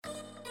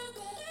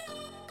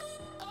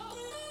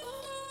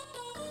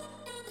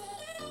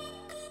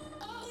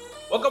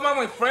Welcome,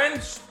 my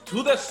friends,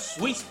 to the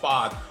sweet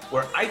spot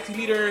where IT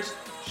leaders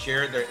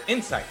share their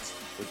insights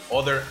with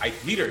other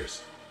IT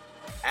leaders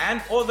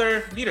and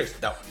other leaders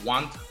that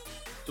want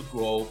to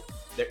grow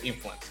their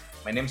influence.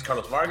 My name is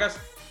Carlos Vargas,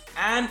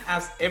 and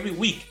as every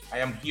week, I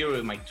am here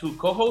with my two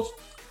co-hosts,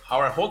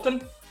 Howard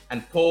Holton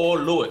and Paul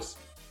Lewis.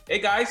 Hey,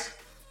 guys.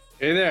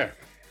 Hey there.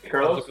 Hey,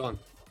 Carlos.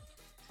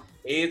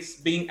 It's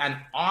been an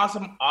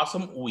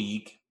awesome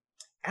week.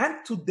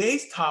 And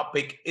today's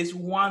topic is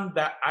one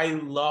that I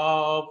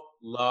love.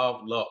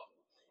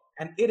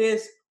 And it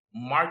is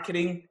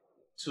marketing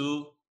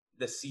to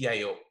the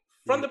CIO.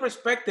 From the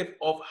perspective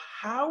of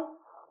how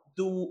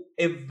do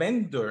a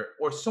vendor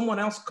or someone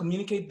else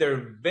communicate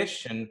their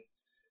vision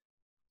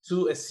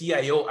to a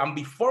CIO. And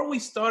before we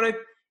started,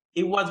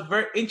 it was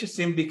very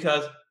interesting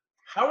because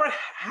Howard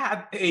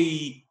had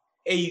an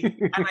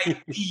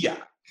idea.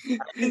 I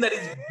think that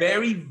is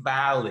very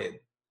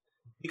valid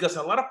because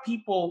a lot of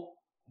people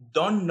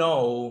don't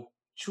know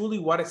truly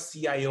what a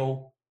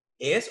CIO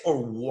is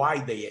or why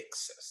they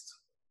exist.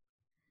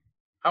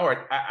 Howard,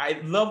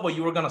 I love what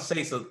you were going to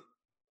say, so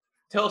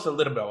tell us a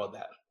little bit about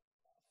that.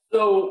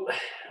 So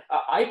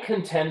I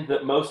contend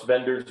that most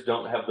vendors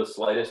don't have the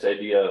slightest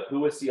idea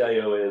who a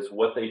CIO is,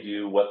 what they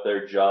do, what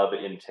their job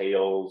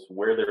entails,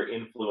 where their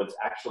influence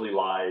actually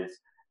lies,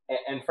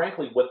 and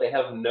frankly, what they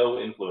have no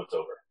influence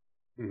over.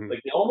 Mm-hmm.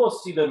 Like they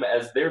almost see them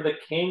as they're the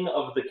king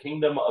of the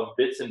kingdom of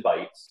bits and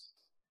bytes.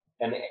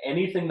 And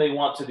anything they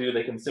want to do,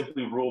 they can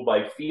simply rule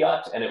by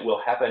fiat, and it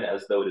will happen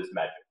as though it is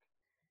magic.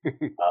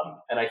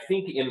 And I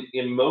think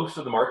in most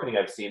of the marketing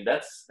I've seen,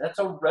 that's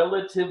a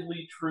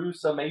relatively true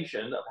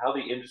summation of how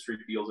the industry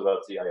feels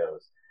about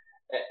CIOs.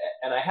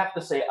 And I have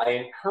to say, I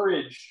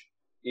encourage,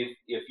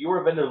 if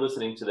you're a vendor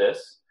listening to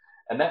this,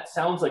 and that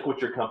sounds like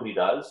what your company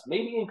does,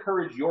 maybe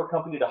encourage your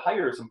company to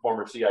hire some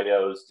former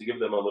CIOs to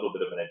give them a little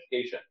bit of an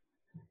education.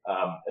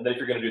 And then if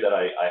you're going to do that,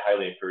 I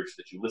highly encourage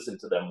that you listen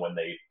to them when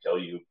they tell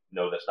you,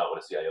 no, that's not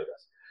what a CIO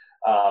does.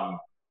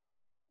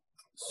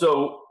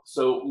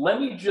 So let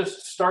me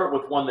just start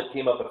with one that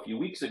came up a few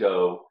weeks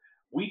ago.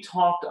 We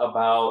talked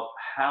about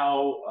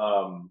how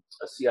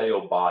a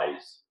CIO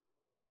buys.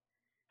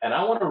 And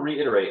I want to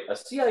reiterate, a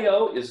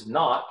CIO is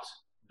not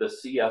the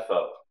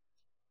CFO.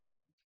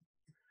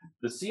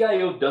 The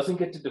CIO doesn't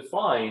get to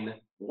define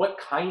what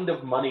kind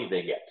of money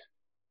they get,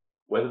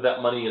 whether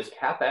that money is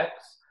CapEx,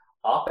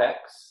 OpEx,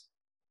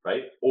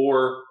 right,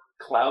 or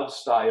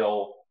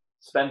cloud-style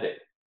spending.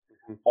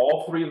 Mm-hmm.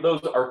 All three of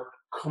those are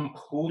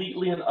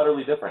completely and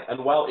utterly different.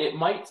 And while it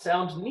might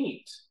sound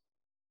neat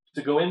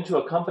to go into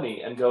a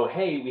company and go,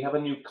 hey, we have a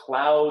new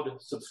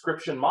cloud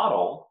subscription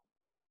model,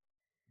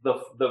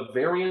 the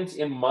variance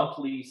in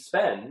monthly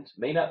spend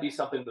may not be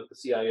something that the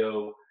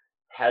CIO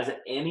has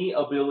any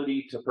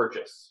ability to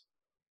purchase.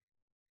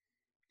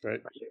 Right.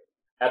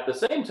 At the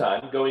same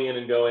time, going in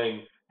and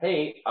going,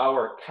 hey,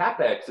 our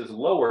CapEx is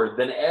lower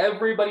than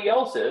everybody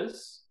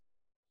else's,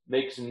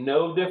 makes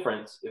no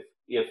difference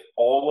if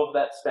all of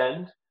that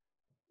spend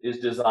is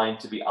designed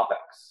to be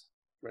OpEx.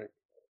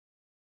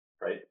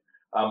 Right.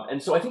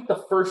 And so I think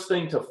the first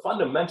thing to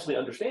fundamentally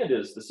understand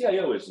is the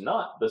CIO is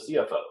not the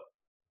CFO.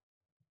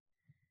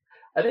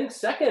 I think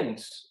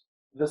second,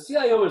 the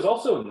CIO is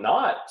also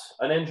not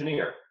an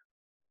engineer,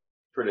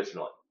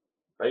 traditionally,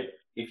 right?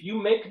 If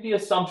you make the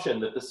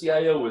assumption that the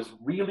CIO is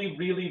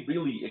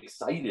really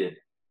excited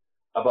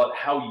about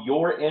how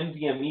your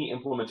NVMe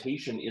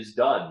implementation is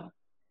done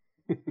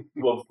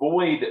to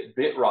avoid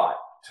bit rot,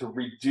 to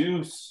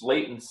reduce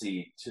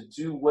latency, to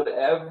do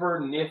whatever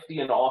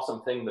nifty and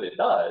awesome thing that it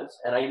does,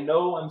 and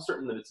I'm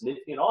certain that it's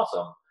nifty and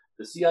awesome,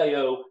 the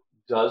CIO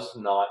does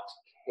not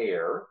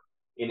care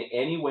in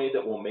any way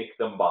that will make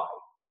them buy.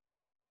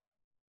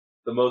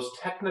 The most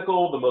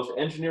technical, the most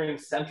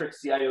engineering-centric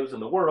CIOs in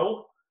the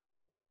world,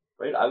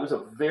 right? I was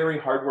a very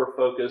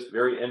hardware-focused,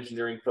 very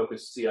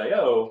engineering-focused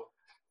CIO,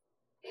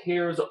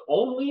 cares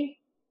only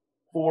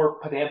for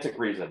pedantic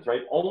reasons,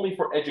 right? Only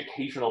for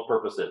educational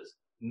purposes.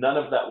 None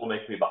of that will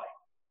make me buy.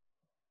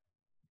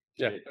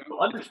 Yeah. So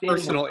understanding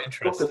personal what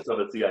interest. The focus of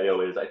a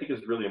CIO is, I think,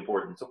 is really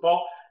important. So,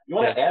 Paul, you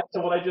want to add to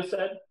what I just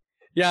said?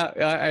 Yeah,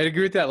 I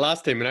agree with that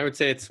last statement. I would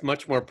say it's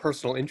much more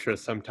personal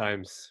interest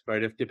sometimes,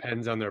 right? It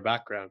depends on their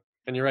background.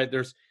 And you're right,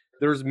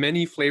 there's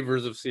many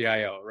flavors of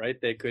CIO, right?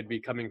 They could be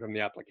coming from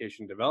the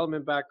application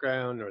development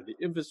background or the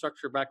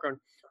infrastructure background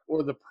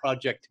or the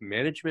project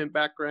management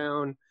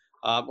background,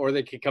 or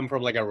they could come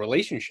from like a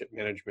relationship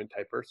management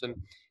type person.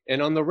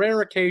 And on the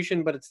rare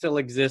occasion, but it still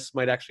exists,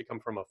 might actually come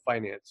from a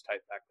finance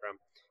type background.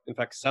 In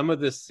fact, some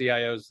of the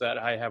CIOs that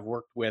I have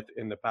worked with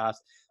in the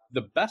past,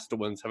 the best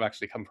ones have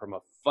actually come from a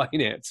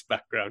finance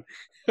background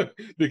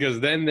because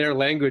then their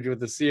language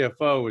with the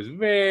CFO was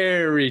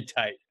very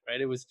tight,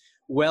 right? It was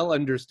well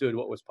understood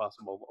what was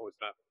possible, what was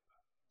not.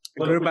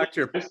 Go back to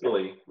your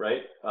traditionally,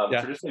 right?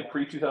 Traditionally,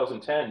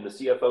 pre-2010, the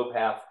CFO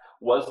path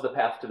was the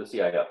path to the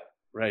CIO.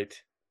 Right.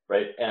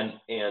 And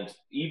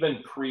even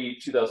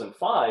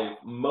pre-2005,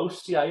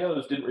 most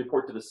CIOs didn't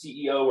report to the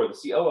CEO or the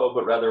COO,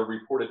 but rather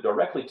reported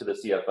directly to the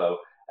CFO.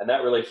 And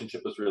that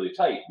relationship was really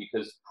tight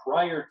because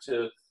prior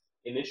to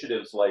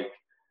initiatives like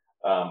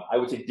I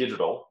would say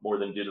digital more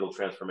than digital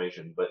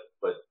transformation, but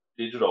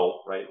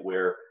digital, right,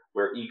 where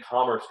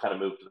e-commerce kind of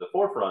moved to the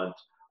forefront,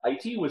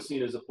 IT was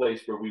seen as a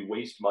place where we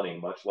waste money,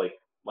 much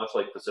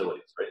like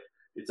facilities, right?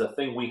 It's a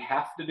thing we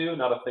have to do,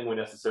 not a thing we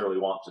necessarily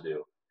want to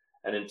do.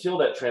 And until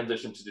that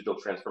transition to digital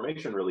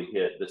transformation really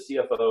hit, the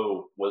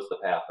CFO was the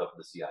path of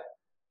the CIO.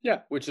 Yeah,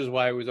 which is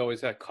why it was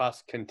always that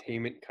cost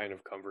containment kind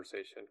of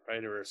conversation,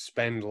 right? Or a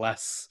spend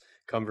less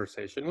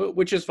conversation,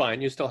 which is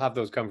fine. You still have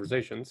those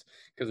conversations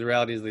because the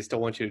reality is they still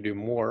want you to do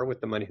more with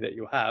the money that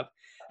you have.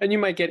 And you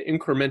might get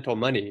incremental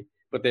money,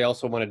 but they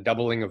also want a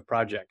doubling of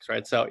projects,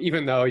 right? So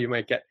even though you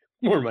might get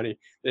more money,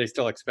 they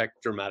still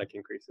expect dramatic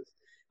increases.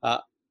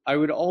 I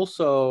would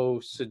also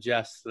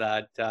suggest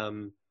that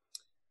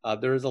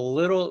there's a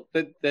little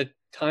the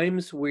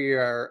times we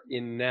are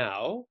in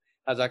now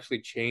has actually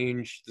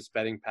changed the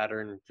spending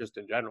pattern just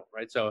in general,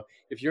 right? So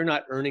if you're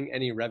not earning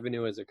any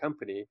revenue as a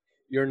company,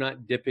 you're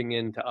not dipping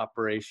into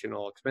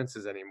operational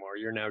expenses anymore.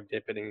 You're now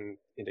dipping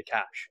into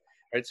cash,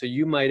 right? So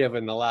you might have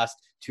in the last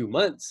 2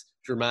 months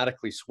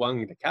dramatically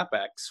swung the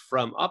capex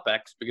from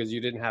opex because you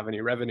didn't have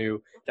any revenue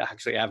to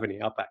actually have any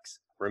opex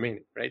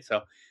remaining, right?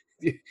 So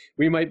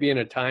we might be in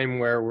a time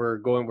where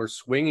we're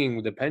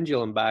swinging the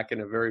pendulum back in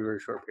a very, very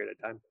short period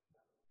of time.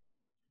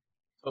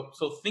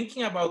 So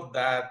thinking about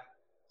that,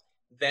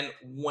 then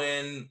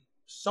when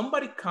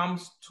somebody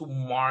comes to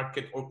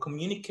market or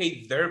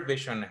communicate their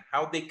vision,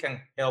 how they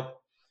can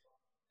help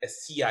a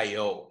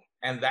CIO,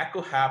 and that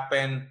could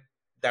happen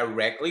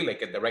directly,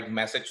 like a direct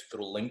message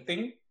through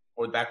LinkedIn,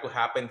 or that could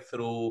happen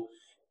through,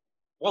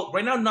 well,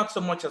 right now, not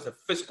so much as a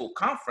physical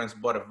conference,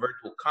 but a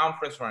virtual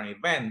conference or an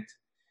event,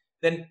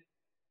 then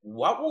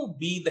what will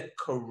be the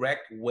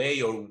correct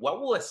way, or what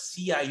will a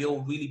CIO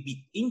really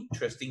be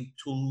interesting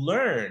to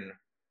learn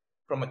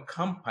from a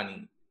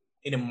company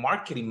in a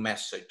marketing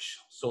message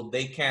so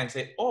they can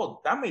say,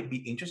 oh, that may be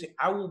interesting.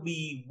 I will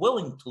be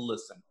willing to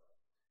listen.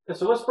 Yeah,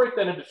 so let's break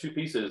that into two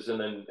pieces, and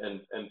then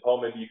and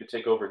Paul, maybe you could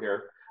take over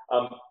here.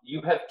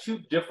 You have two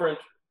different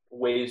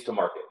ways to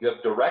market. You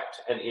have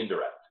direct and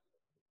indirect.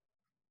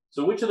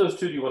 So which of those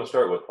two do you want to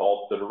start with,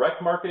 Paul? The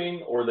direct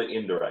marketing or the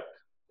indirect?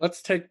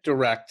 Let's take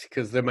direct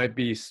because there might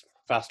be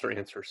faster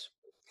answers.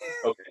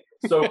 Okay,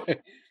 so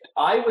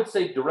I would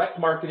say direct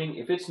marketing,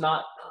 if it's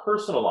not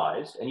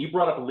personalized, and you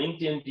brought up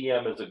LinkedIn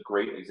DM as a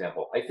great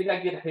example. I think I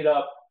get hit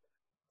up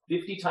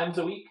 50 times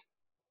a week.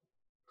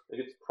 I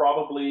think it's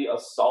probably a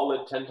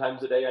solid 10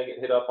 times a day I get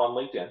hit up on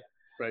LinkedIn.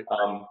 Right.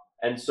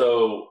 And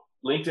so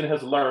LinkedIn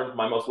has learned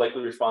my most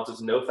likely response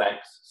is no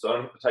thanks. So I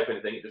don't have to type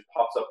anything. It just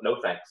pops up no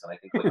thanks, and I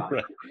can click on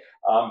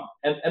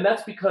it. And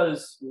that's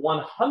because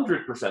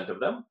 100% of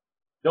them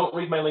don't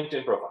read my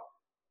LinkedIn profile.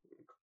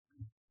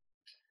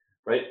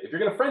 Right? If you're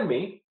going to friend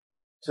me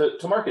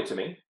to market to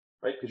me,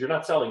 right? Because you're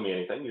not selling me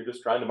anything, you're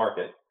just trying to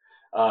market.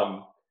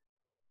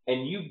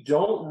 And you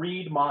don't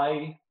read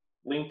my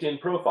LinkedIn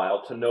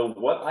profile to know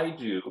what I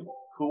do,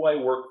 who I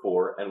work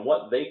for, and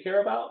what they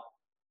care about,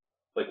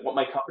 like what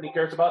my company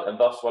cares about, and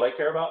thus what I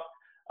care about,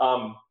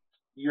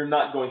 you're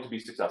not going to be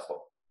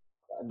successful.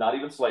 Not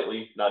even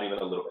slightly, not even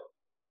a little bit.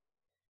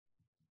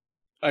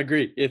 I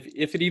agree.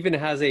 If it even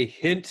has a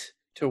hint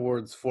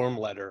towards form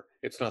letter,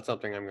 it's not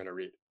something I'm going to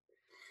read.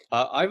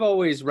 I've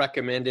always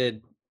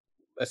recommended,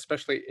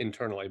 especially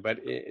internally, but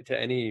to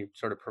any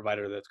sort of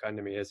provider that's kind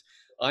to me, is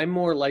I'm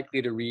more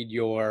likely to read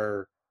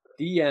your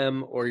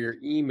DM or your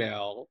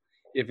email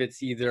if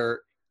it's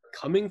either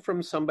coming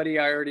from somebody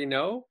I already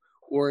know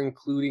or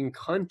including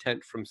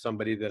content from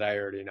somebody that I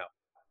already know.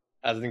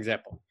 As an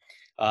example,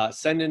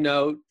 send a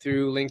note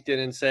through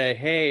LinkedIn and say,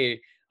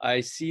 hey, I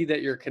see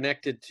that you're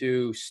connected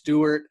to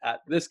Stuart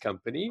at this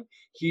company.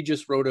 He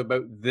just wrote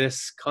about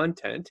this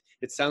content.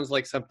 It sounds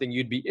like something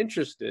you'd be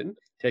interested in.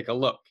 Take a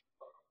look.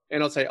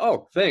 And I'll say,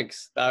 oh,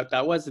 thanks.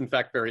 That was, in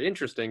fact, very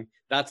interesting.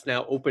 That's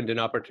now opened an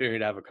opportunity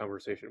to have a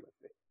conversation with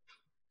me.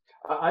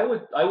 I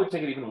would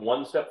take it even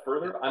one step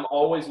further. I'm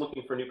always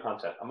looking for new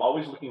content. I'm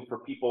always looking for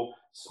people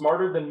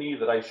smarter than me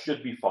that I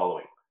should be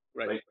following.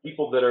 Right?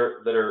 People that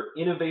are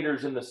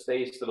innovators in the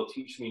space that'll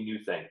teach me new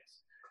things.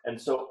 And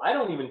so I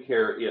don't even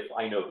care if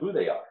I know who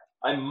they are.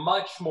 I'm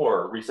much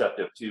more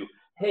receptive to,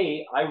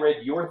 hey, I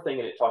read your thing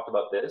and it talked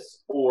about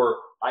this, or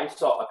I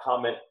saw a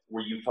comment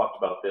where you talked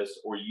about this,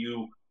 or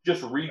you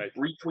just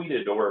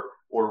retweeted or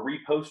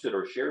reposted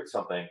or shared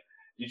something.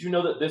 Did you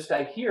know that this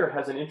guy here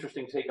has an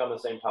interesting take on the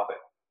same topic?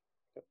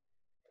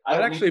 I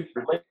don't actually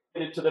relate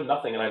it to them,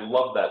 nothing, and I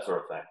love that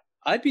sort of thing.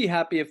 I'd be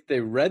happy if they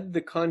read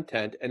the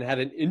content and had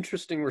an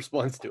interesting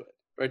response to it,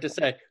 right? To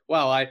say,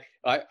 wow,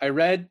 I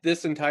read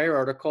this entire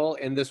article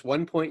and this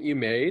one point you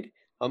made,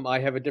 I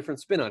have a different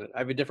spin on it. I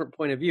have a different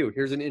point of view.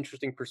 Here's an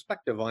interesting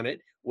perspective on it.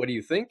 What do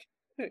you think?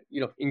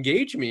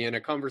 Engage me in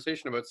a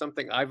conversation about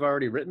something I've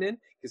already written in,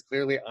 because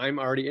clearly I'm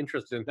already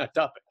interested in that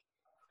topic.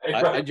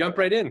 I jump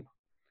right in.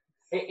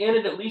 And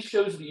it at least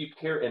shows that you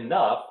care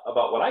enough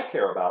about what I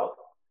care about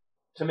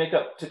to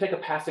take a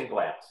passing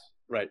glance.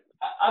 Right.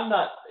 I'm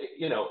not,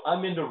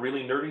 I'm into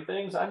really nerdy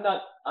things. I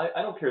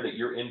don't care that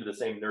you're into the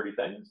same nerdy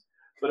things,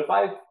 But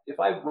if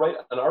I write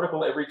an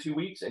article every 2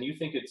 weeks and you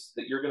think it's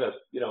that you're gonna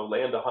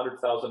land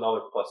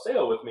 $100,000 plus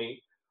sale with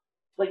me,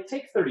 like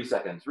take 30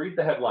 seconds, read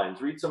the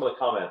headlines, read some of the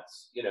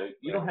comments. You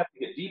don't have to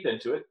get deep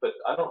into it, but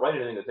I don't write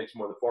anything that takes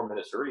more than 4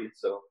 minutes to read.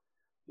 So,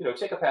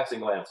 take a passing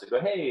glance and go,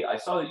 hey, I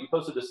saw that you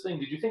posted this thing.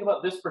 Did you think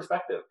about this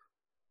perspective?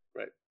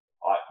 Right.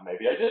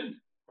 Maybe I didn't.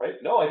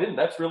 Right? No, I didn't.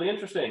 That's really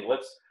interesting.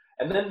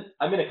 And then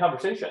I'm in a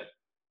conversation.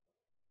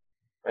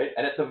 Right?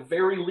 And at the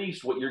very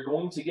least, what you're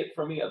going to get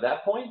from me at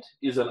that point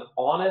is an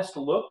honest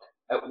look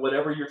at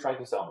whatever you're trying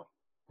to sell me.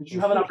 Because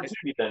you have an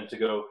opportunity then to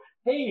go,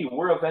 hey,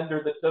 we're a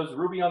vendor that does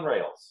Ruby on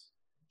Rails.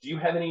 Do you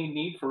have any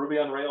need for Ruby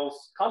on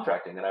Rails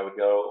contracting? And I would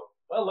go,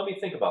 well, let me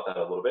think about that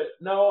a little bit.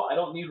 No, I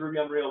don't need Ruby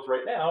on Rails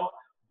right now,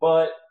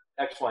 but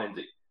X, Y, and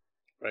Z.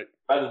 Right.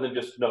 Rather than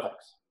just no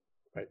thanks.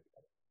 Right.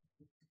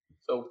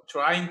 So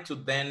trying to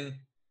then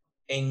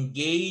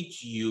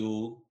engage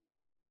you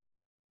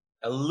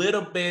a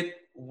little bit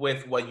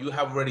with what you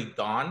have already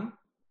done,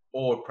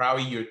 or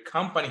probably your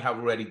company have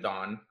already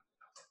done,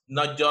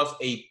 not just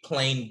a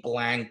plain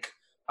blank,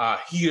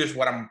 here's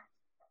what I'm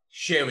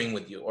sharing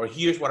with you, or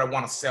here's what I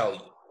want to sell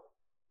you.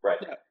 Right.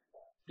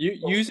 Yeah.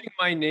 Using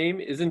my name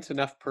isn't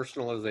enough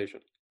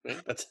personalization.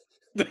 Right?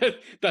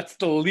 That's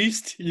the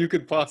least you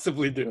could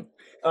possibly do.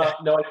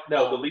 No.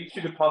 The least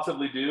you could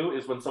possibly do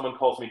is when someone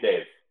calls me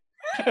Dave.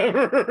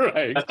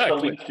 Right. That's the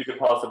least you could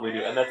possibly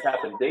do, and that's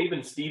happened. Dave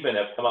and Steven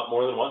have come up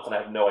more than once, and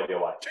I have no idea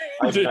why.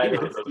 I'm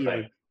neither of those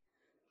things.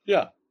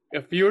 Yeah.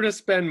 If you were to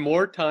spend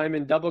more time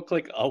and double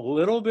click a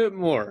little bit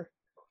more,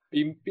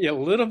 be a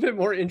little bit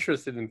more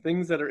interested in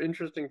things that are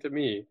interesting to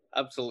me,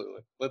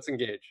 absolutely. Let's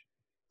engage.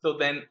 So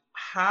then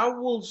how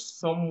will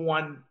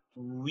someone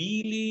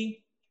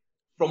really,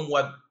 from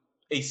what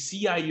a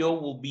CIO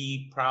will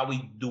be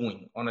probably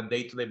doing on a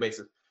day-to-day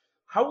basis,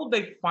 how will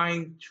they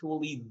find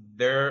truly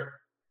their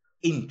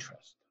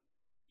interest?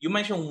 You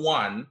mentioned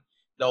one,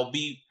 there'll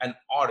be an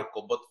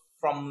article, but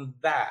from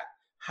that,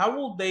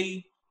 how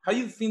do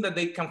you think that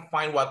they can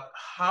find what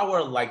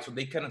Howard likes so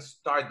they can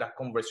start that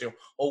conversation?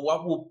 Or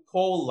what will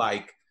Paul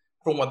like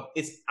from what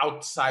is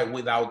outside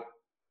without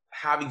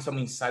having some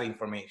inside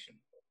information?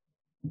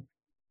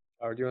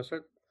 Howard, do you want to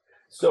start?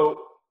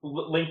 So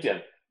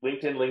LinkedIn,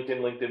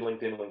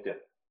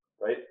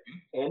 right?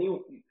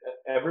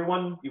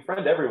 Everyone, you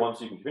friend everyone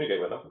so you can communicate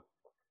with them.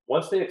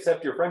 Once they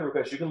accept your friend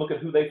request, you can look at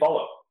who they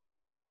follow,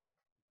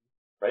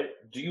 right?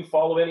 Do you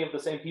follow any of the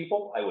same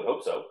people? I would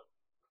hope so.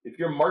 If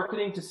you're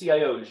marketing to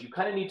CIOs, you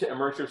kind of need to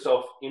immerse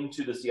yourself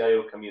into the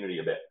CIO community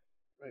a bit,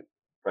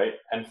 right?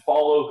 And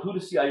follow, who do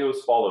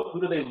CIOs follow?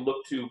 Who do they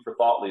look to for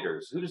thought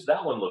leaders? Who does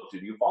that one look to?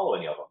 Do you follow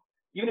any of them?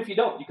 Even if you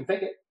don't, you can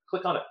fake it,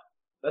 click on it.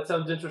 That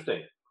sounds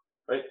interesting,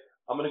 right?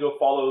 I'm going to go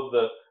follow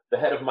the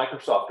head of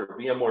Microsoft or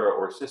VMware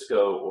or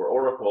Cisco or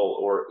Oracle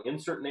or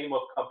insert name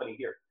of company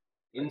here,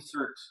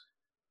 insert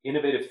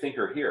innovative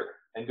thinker here,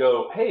 and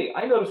go, hey,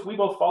 I noticed we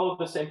both followed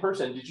the same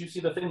person. Did you see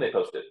the thing they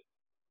posted?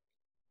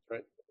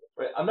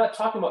 Right. I'm not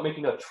talking about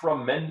making a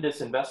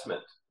tremendous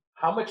investment.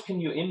 How much can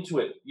you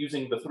intuit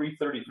using the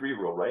 333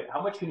 rule, right?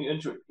 How much can you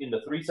intuit in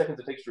the 3 seconds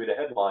it takes to read a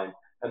headline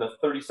and the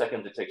 30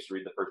 seconds it takes to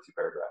read the first 2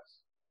 paragraphs?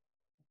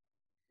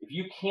 If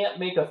you can't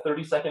make a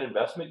 30-second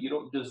investment, you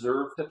don't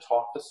deserve to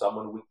talk to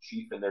someone with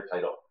chief in their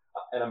title.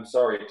 And I'm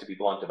sorry to be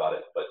blunt about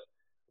it,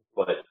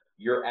 but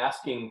you're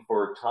asking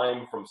for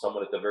time from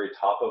someone at the very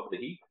top of the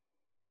heap.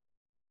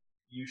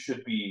 You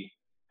should be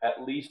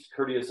at least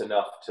courteous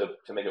enough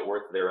to make it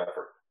worth their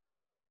effort.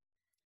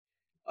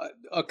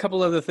 A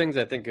couple other things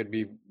I think could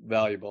be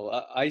valuable.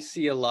 I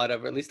see a lot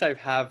of, at least I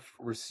have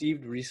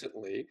received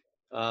recently,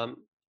 I'm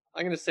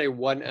going to say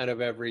 1 out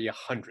of every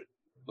 100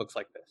 looks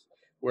like this,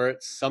 where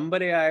it's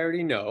somebody I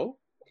already know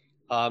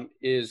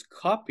is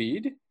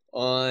copied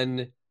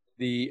on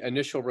the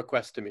initial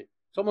request to me.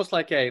 It's almost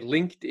like a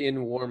LinkedIn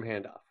warm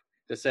handoff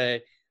to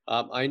say,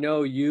 I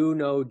know you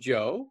know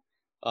Joe,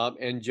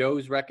 and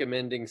Joe's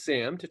recommending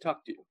Sam to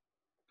talk to you.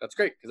 That's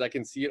great, because I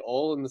can see it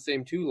all in the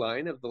same 2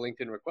 line of the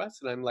LinkedIn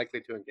request, and I'm likely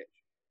to engage.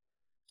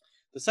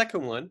 The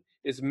second one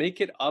is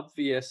make it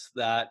obvious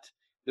that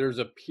there's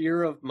a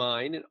peer of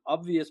mine, an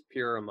obvious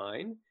peer of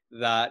mine,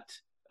 that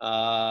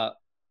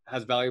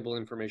has valuable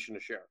information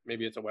to share.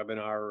 Maybe it's a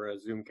webinar or a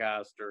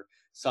Zoomcast or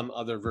some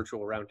other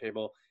virtual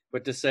roundtable,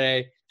 but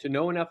to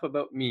know enough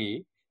about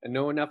me and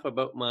know enough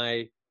about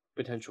my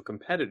potential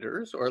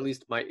competitors, or at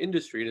least my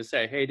industry, to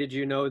say, hey, did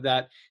you know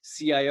that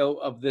CIO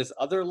of this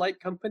other light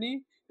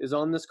company is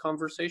on this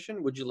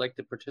conversation? Would you like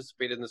to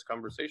participate in this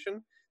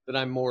conversation? That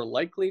I'm more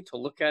likely to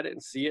look at it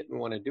and see it and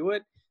want to do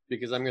it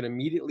because I'm going to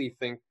immediately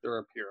think they're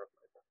a peer of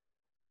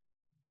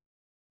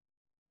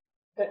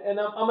mine. And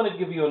I'm going to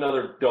give you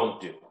another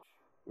don't do.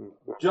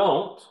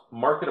 Don't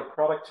market a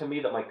product to me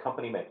that my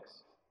company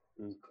makes.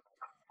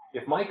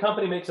 If my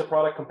company makes a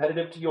product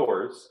competitive to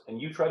yours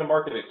and you try to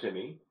market it to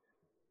me,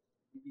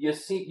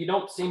 you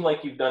don't seem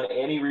like you've done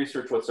any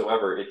research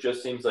whatsoever. It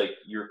just seems like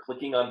you're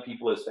clicking on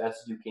people as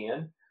fast as you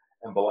can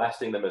and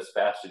blasting them as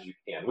fast as you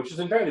can, which is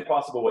entirely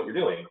possible what you're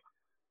doing.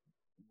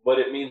 But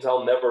it means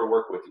I'll never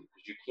work with you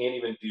because you can't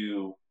even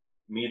do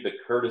me the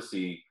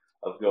courtesy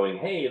of going,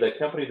 hey, the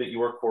company that you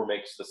work for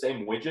makes the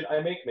same widget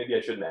I make. Maybe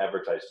I shouldn't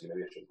advertise to you.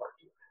 Maybe I shouldn't market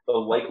to you. The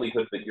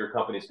likelihood that your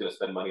company is going to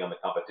spend money on the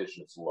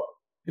competition is low.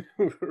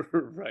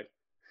 Right.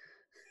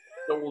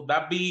 So will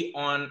that be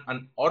on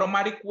an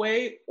automatic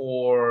way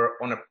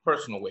or on a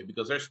personal way?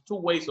 Because there's two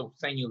ways of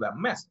sending you that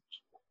message.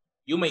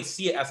 You may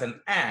see it as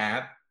an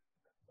ad.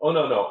 Oh,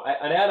 no.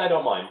 An ad I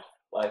don't mind,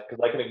 like,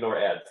 because I can ignore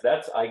ads.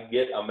 That's I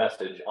get a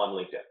message on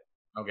LinkedIn.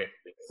 Okay.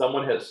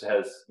 Someone has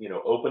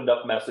opened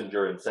up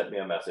Messenger and sent me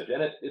a message,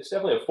 and it's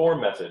definitely a form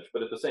message,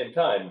 but at the same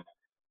time,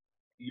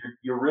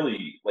 you're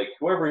really like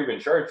whoever even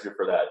charged you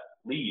for that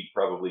lead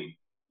probably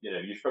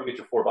you should probably get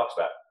your $4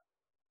 back.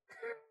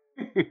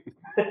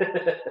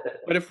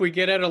 But if we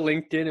get out of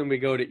LinkedIn and we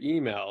go to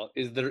email,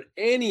 is there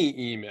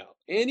any email,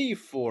 any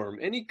form,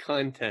 any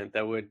content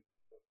that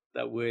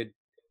would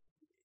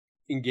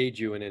engage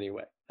you in any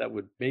way, that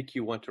would make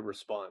you want to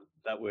respond,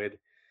 that would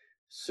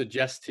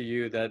suggest to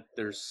you that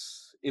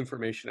there's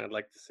information I'd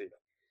like to see?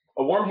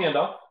 A warm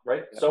handoff,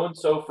 right? Yeah. So and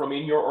so from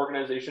in your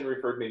organization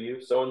referred me to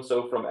you. So and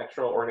so from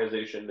external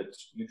organization that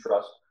you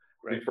trust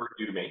referred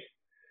you to me.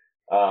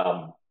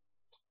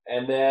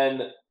 And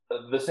then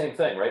the same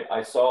thing, right?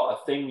 I saw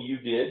a thing you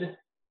did.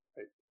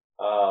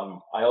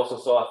 I also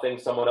saw a thing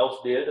someone else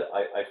did.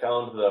 I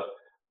found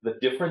the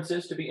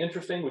differences to be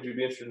interesting. Would you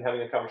be interested in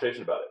having a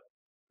conversation about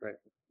it? Right.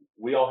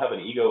 We all have an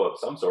ego of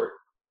some sort,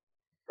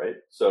 right?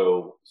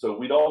 So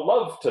we'd all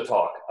love to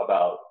talk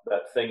about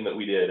that thing that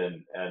we did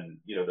and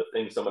the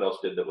thing someone else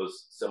did that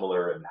was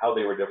similar and how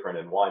they were different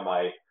and why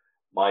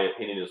my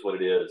opinion is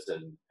what it is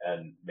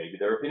and maybe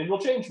their opinion will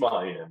change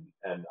mine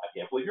and I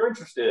can't believe you're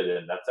interested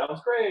and that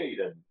sounds great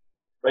and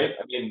right.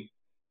 I mean,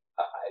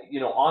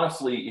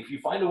 honestly, if you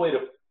find a way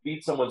to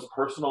feed someone's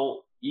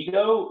personal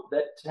ego,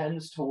 that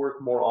tends to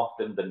work more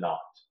often than not.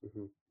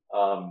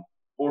 Mm-hmm.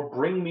 Or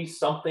bring me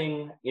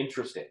something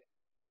interesting.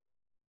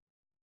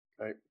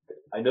 Right.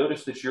 I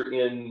noticed that you're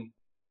in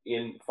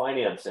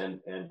finance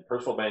and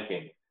personal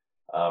banking.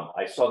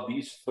 I saw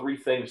these 3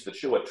 things that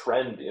show a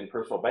trend in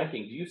personal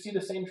banking. Do you see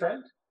the same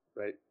trend?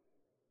 Right.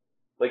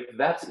 Like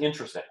that's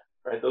interesting,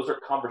 right? Those are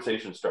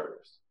conversation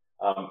starters.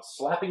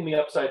 Slapping me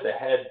upside the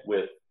head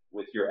with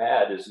your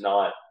ad is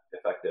not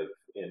effective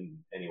in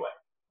any way.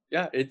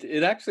 Yeah,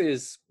 it actually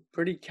is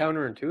pretty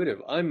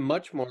counterintuitive. I'm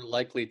much more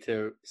likely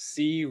to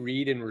see,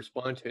 read, and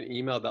respond to an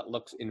email that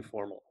looks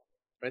informal,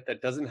 right?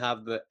 That doesn't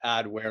have the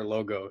adware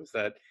logos,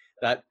 that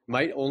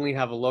might only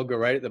have a logo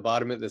right at the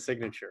bottom of the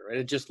signature, right?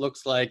 It just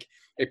looks like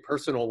a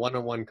personal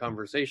one-on-one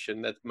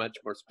conversation that's much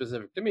more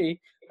specific to me.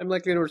 I'm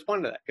likely to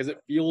respond to that because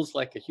it feels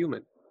like a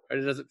human, right?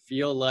 It doesn't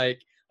feel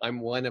like I'm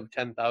one of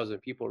 10,000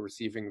 people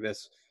receiving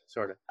this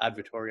sort of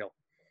advertorial.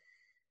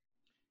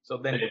 So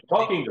then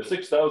talking to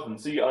 6,000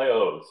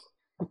 CIOs.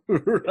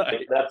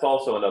 Right. That's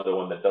also another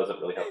one that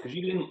doesn't really help because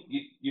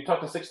you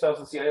talk to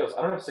 6,000 CIOs.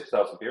 I don't have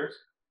 6,000 peers.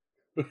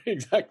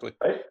 Exactly.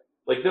 Right?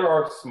 Like there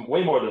are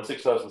way more than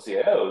 6,000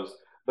 CIOs,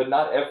 but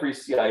not every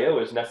CIO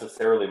is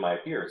necessarily my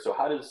peer. So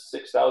how does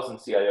 6,000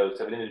 CIOs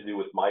have anything to do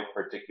with my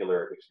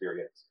particular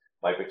experience,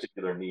 my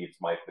particular needs,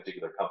 my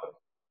particular company,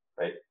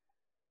 right?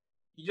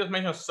 You just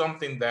mentioned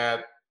something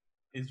that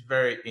is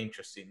very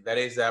interesting. That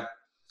is that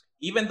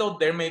even though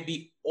there may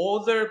be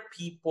other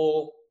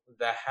people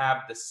that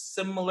have the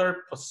similar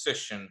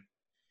position,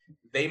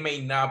 they may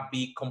not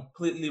be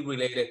completely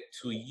related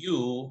to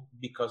you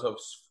because of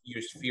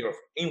your sphere of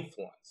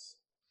influence.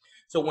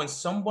 So when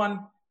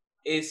someone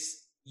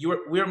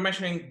we're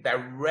measuring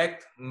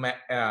direct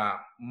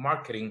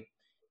marketing.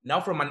 Now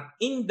from an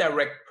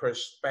indirect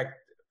perspective,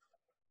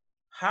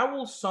 how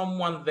will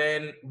someone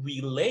then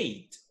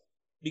relate?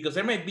 Because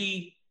there may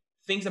be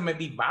things that may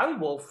be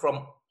valuable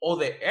from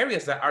other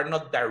areas that are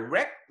not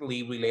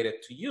directly related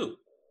to you.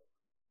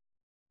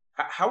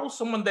 How will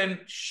someone then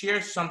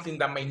share something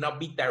that may not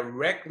be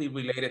directly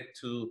related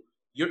to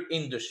your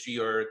industry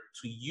or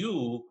to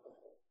you,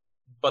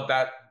 but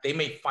that they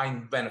may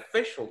find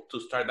beneficial to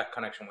start that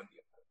connection with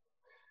you?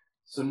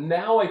 So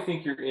now I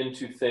think you're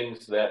into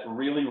things that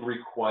really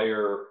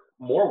require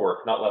more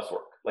work, not less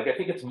work. Like I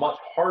think it's much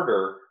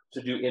harder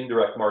to do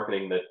indirect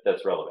marketing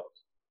that's relevant.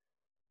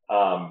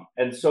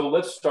 And so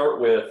let's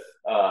start with,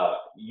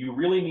 you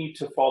really need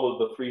to follow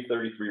the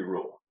 333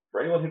 rule.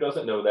 For anyone who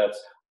doesn't know, that's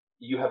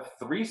you have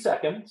 3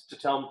 seconds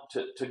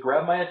to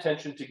grab my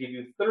attention, to give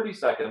you 30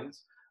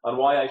 seconds on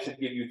why I should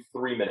give you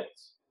 3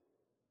 minutes.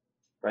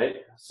 Right?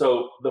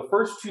 So the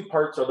first 2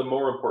 parts are the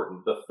more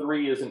important. The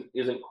 3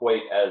 isn't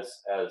quite as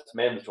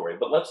mandatory.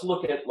 But let's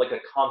look at like a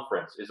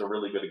conference is a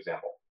really good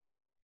example.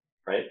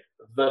 Right?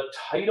 The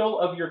title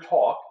of your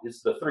talk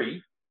is the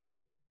 3.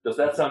 Does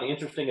that sound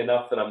interesting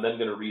enough that I'm then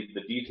going to read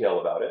the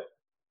detail about it?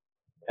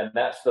 And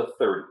that's the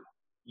 30.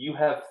 You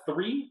have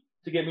 3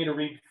 to get me to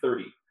read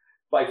 30.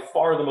 By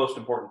far the most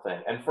important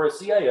thing. And for a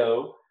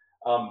CIO,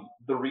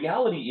 the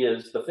reality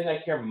is the thing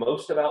I care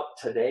most about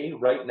today,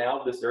 right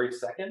now, this very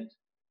second,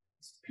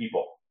 is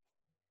people.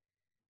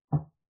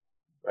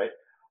 Right?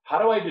 How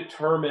do I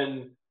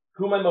determine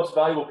who my most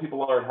valuable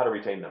people are and how to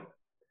retain them?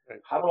 Right.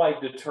 How do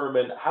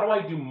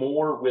I do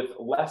more with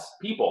less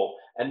people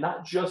and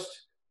not just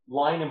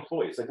line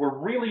employees. Like we're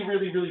really,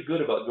 really, really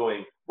good about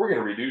going, we're going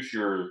to reduce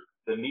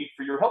the need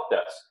for your help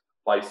desk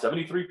by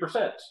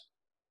 73%.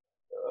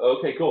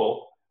 Okay,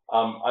 cool.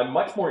 I'm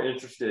much more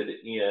interested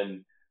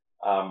in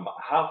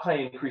how can I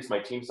increase my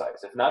team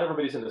size? If not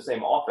everybody's in the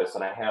same office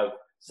and I have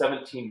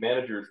 17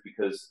 managers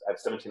because I have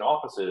 17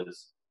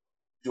 offices,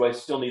 do I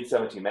still need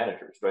 17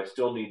 managers? Do I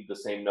still need the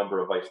same number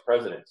of vice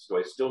presidents? Do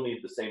I still need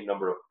the same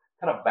number of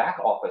kind of back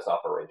office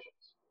operations?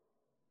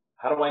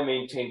 How do I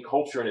maintain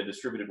culture in a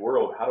distributed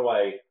world? How do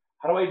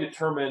I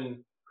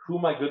determine who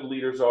my good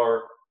leaders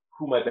are,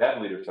 who my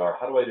bad leaders are?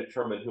 How do I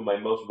determine who my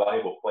most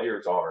valuable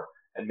players are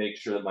and make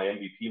sure that my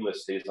MVP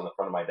list stays on the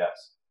front of my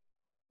desk?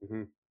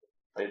 Mm-hmm.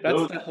 Right?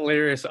 That's the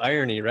hilarious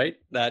irony, right?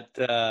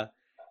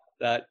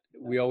 That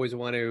we always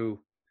want to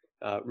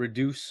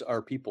reduce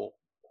our people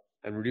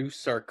and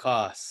reduce our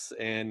costs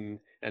and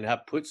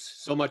have put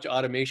so much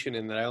automation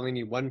in that I only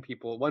need one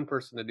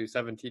person to do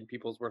 17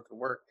 people's worth of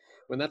work,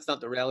 when that's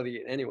not the reality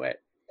in any way.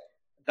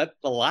 That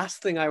the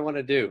last thing I want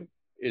to do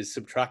is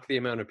subtract the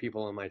amount of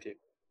people on my team.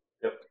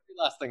 Yep.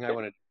 The last thing I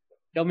want to do.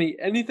 Tell me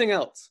anything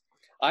else.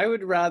 I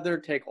would rather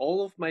take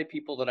all of my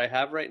people that I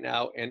have right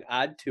now and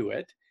add to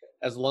it,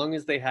 as long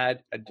as they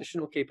had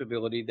additional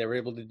capability. They were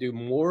able to do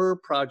more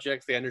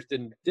projects. They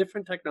understood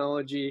different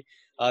technology.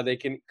 They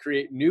can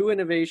create new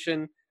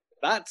innovation.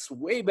 That's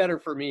way better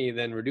for me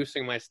than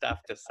reducing my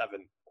staff to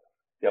 7.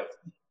 Yep.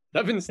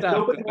 7 staff.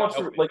 Nobody wants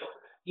to, like,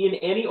 in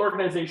any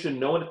organization,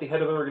 no one at the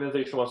head of the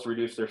organization wants to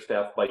reduce their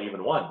staff by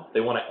even 1. They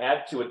want to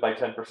add to it by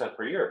 10%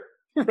 per year.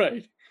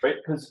 Right. Right?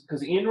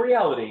 Because in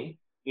reality,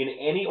 in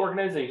any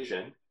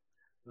organization,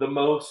 the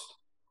most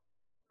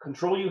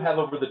control you have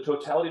over the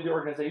totality of the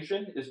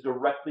organization is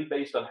directly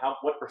based on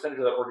what percentage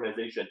of that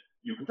organization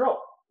you control.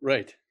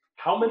 Right.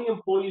 How many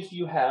employees do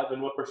you have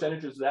and what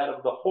percentage is that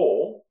of the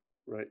whole?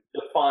 Right.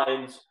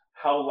 Defines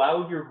how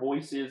loud your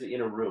voice is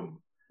in a room,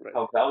 right,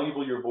 how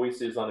valuable your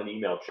voice is on an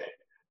email chain.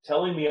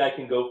 Telling me I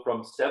can go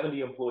from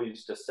 70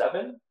 employees to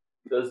 7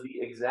 does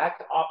the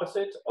exact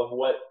opposite of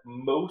what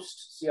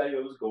most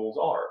CIOs' goals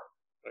are.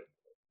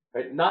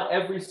 Right? Not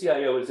every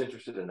CIO is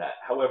interested in that.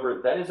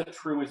 However, that is a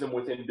truism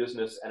within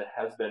business, and it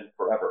has been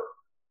forever.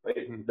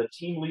 Right? Mm-hmm. The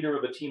team leader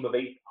of a team of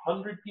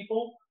 800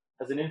 people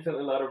has an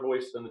infinitely louder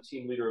voice than the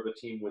team leader of a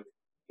team with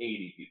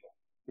 80 people.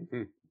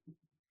 Mm-hmm.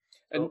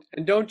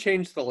 And don't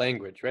change the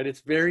language, right?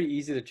 It's very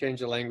easy to change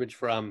the language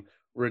from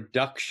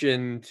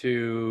reduction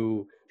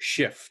to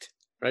shift,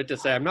 right? To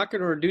say, I'm not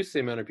going to reduce the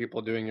amount of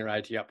people doing your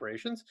IT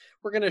operations.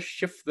 We're going to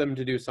shift them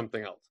to do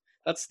something else.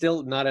 That's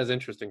still not as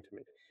interesting to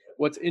me.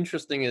 What's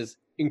interesting is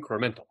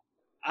incremental.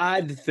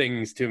 Add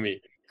things to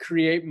me.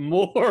 Create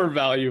more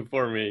value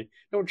for me.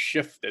 Don't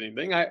shift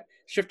anything.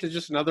 Shift is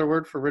just another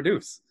word for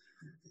reduce.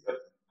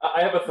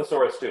 I have a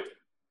thesaurus too.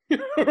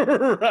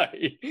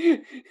 Right.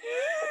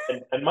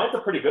 And mine's a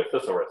pretty good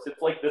thesaurus.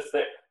 It's like this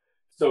thick.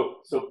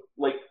 So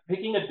like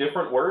picking a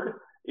different word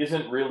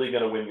isn't really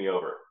going to win me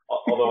over.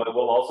 Although I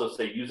will also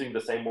say using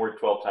the same word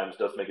 12 times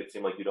does make it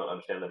seem like you don't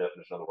understand the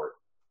definition of the word.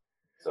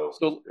 So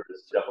there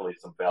is definitely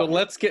some value. So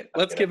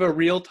let's give a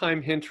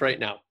real-time hint right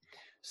now.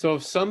 So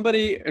if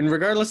somebody, and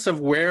regardless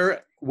of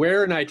where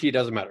in IT,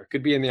 doesn't matter. It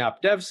could be in the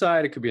app dev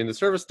side, it could be in the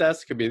service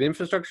desk, it could be in the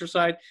infrastructure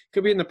side, it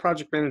could be in the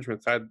project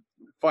management side,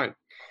 fine.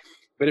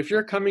 But if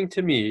you're coming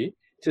to me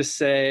to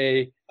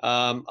say,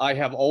 I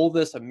have all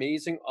this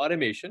amazing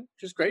automation,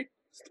 which is great,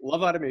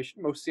 love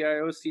automation. Most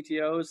CIOs,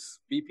 CTOs,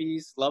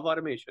 VPs love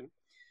automation.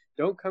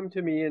 Don't come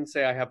to me and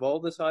say, I have all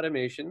this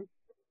automation.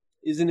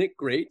 Isn't it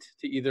great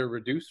to either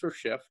reduce or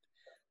shift?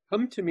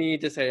 Come to me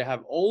to say, I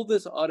have all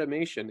this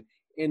automation,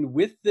 and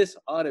with this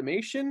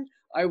automation,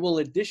 I will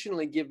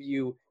additionally give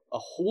you a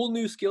whole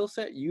new skill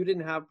set you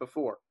didn't have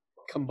before.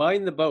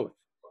 Combine the both.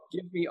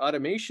 Give me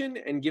automation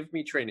and give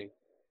me training.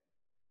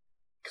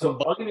 So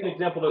I'll give you an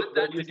example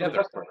that I used with a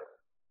customer.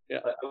 Yeah.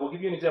 I will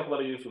give you an example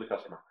that I used with a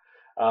customer.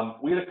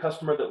 We had a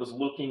customer that was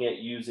looking at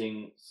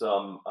using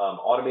some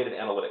automated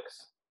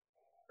analytics,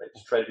 right,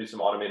 to try to do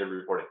some automated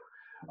reporting.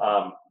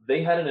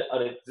 They had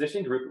an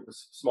existing group. It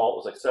was small. It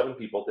was like 7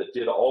 people that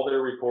did all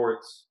their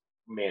reports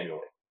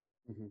manually.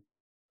 Mm-hmm.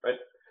 Right.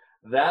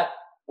 That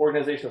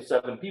organization of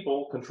 7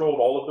 people controlled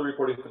all of the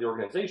reporting for the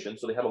organization,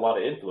 so they had a lot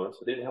of influence,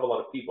 but they didn't have a lot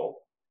of people.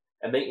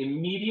 And they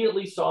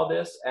immediately saw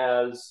this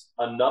as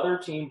another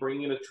team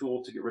bringing in a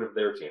tool to get rid of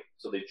their team.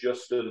 So they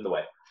just stood in the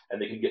way,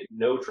 and they could get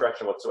no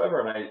traction whatsoever.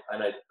 And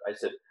I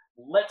said,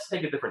 let's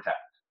take a different tack.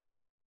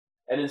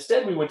 And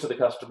instead, we went to the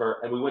customer,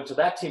 and we went to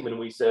that team, and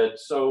we said,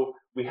 so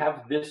we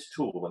have this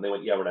tool. And they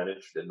went, yeah, we're not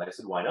interested. And I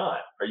said, why not?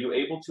 Are you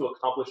able to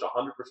accomplish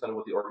 100% of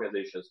what the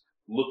organization is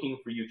looking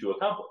for you to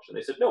accomplish? And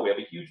they said, no, we have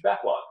a huge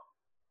backlog.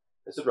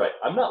 I said, right,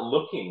 I'm not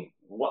looking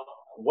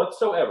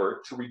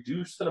whatsoever to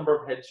reduce the number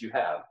of heads you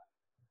have.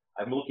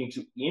 I'm looking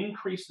to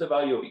increase the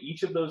value of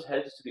each of those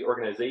heads to the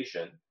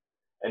organization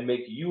and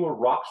make you a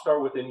rock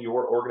star within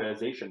your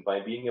organization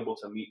by being able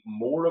to meet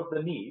more of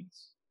the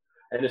needs.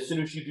 And as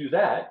soon as you do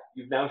that,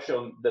 you've now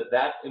shown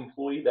that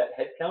employee, that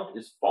headcount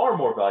is far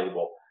more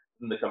valuable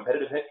than the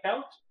competitive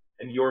headcount,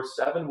 and your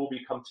 7 will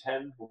become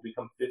 10, will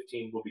become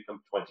 15, will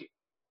become 20.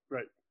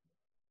 Right.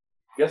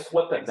 Guess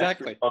what the next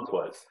Exactly. response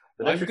was?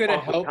 The next I'm going to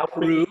response was, help how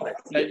many prove can I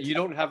see that it? you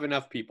don't have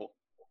enough people.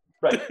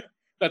 Right.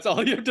 That's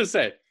all you have to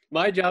say.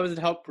 My job is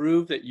to help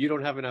prove that you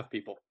don't have enough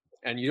people,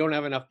 and you don't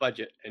have enough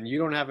budget, and you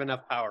don't have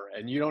enough power,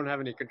 and you don't have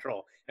any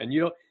control, and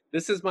you don't.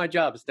 This is my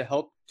job, is to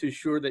help to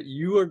ensure that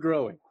you are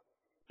growing.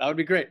 That would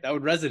be great. That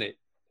would resonate.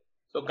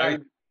 So, guys,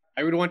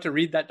 I would want to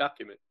read that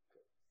document.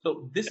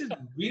 so this is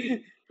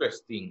really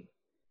interesting.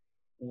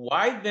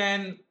 Why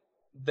then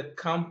the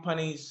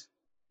companies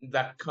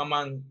that come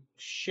and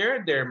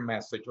share their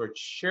message or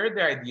share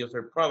their ideas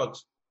or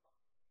products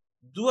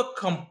do a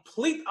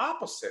complete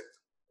opposite?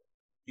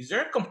 Is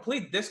there a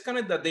complete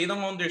disconnect that they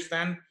don't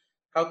understand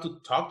how to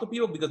talk to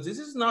people? Because this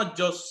is not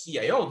just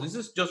CIO, this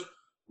is just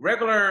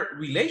regular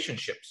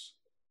relationships.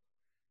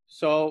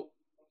 So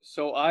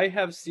I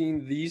have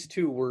seen these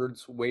two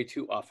words way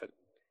too often.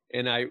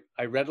 And I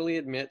readily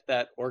admit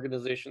that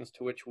organizations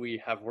to which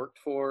we have worked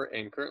for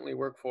and currently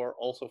work for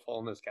also fall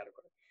in this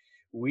category.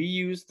 We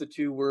use the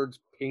two words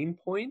pain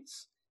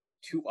points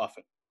too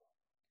often,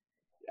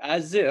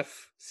 as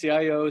if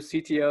CIOs,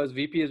 CTOs,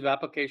 VPs of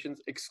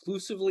applications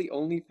exclusively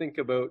only think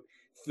about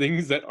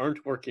things that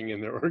aren't working in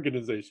their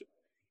organization.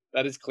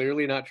 That is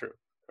clearly not true,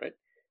 right?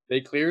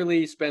 They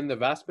clearly spend the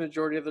vast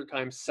majority of their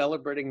time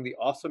celebrating the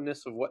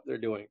awesomeness of what they're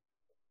doing,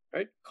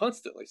 right?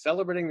 Constantly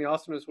celebrating the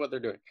awesomeness of what they're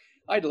doing.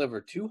 I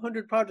delivered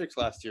 200 projects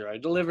last year.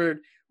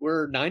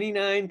 We're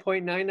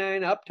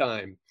 99.99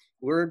 uptime.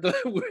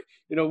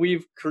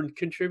 We've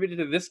contributed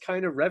to this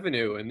kind of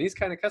revenue and these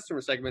kind of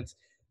customer segments.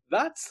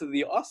 That's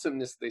the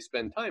awesomeness they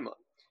spend time on,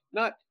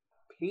 not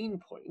pain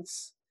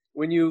points.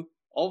 When you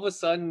all of a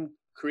sudden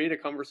create a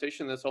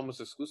conversation that's almost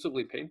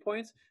exclusively pain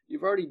points,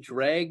 you've already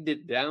dragged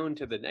it down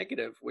to the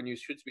negative when you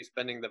should be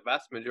spending the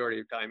vast majority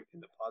of time in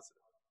the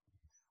positive.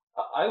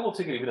 I will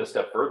take it even a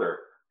step further.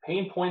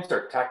 Pain points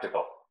are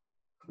tactical,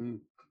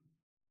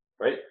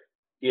 right?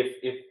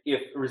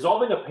 If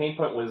resolving a pain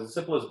point was as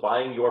simple as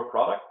buying your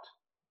product,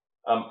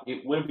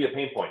 it wouldn't be a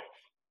pain point.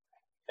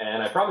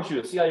 And I promise you,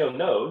 a CIO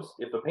knows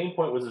if a pain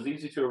point was as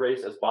easy to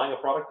erase as buying a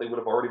product, they would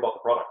have already bought the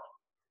product.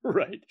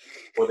 Right.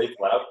 Or they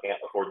flat out can't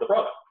afford the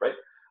product, right?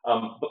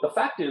 But the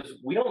fact is,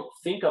 we don't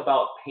think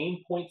about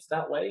pain points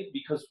that way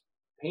because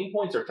pain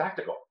points are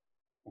tactical.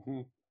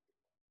 Mm-hmm.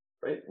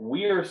 Right?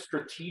 We are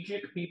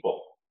strategic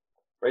people,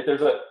 right?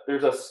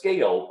 There's a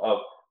scale of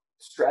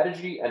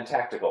strategy and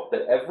tactical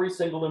that every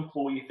single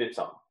employee fits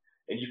on.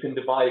 And you can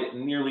divide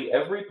nearly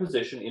every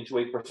position into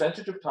a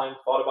percentage of time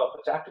thought about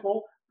the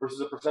tactical versus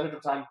a percentage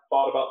of time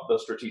thought about the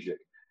strategic.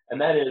 And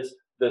that is,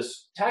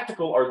 this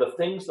tactical are the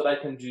things that I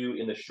can do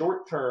in the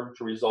short term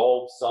to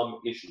resolve some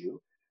issue.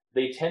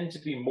 They tend to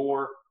be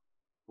more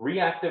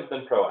reactive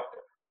than proactive.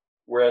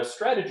 Whereas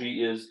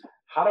strategy is,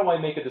 how do I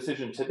make a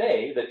decision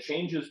today that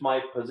changes my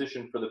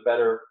position for the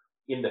better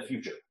in the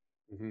future?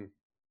 Mm-hmm.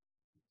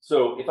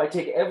 So if I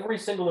take every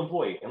single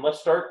employee, and let's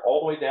start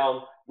all the way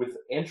down with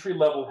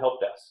entry-level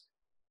help desk,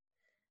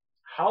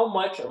 how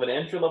much of an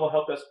entry-level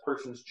help desk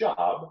person's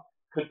job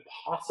could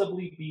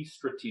possibly be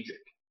strategic?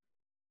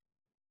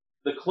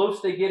 The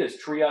close they get is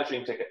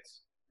triaging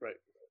tickets. Right.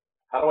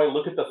 How do I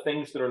look at the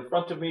things that are in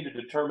front of me to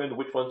determine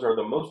which ones are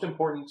the most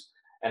important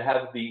and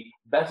have the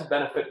best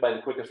benefit by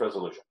the quickest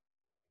resolution?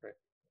 Right.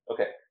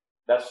 Okay,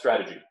 that's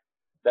strategy.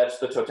 That's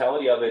the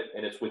totality of it,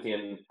 and it's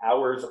within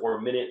hours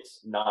or minutes,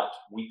 not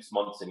weeks,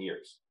 months, and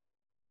years.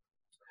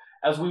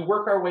 As we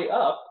work our way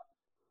up,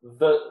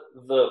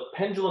 the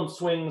pendulum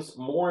swings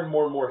more and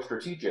more and more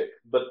strategic,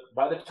 but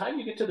by the time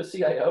you get to the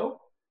CIO,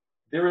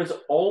 there is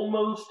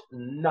almost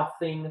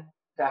nothing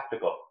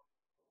tactical.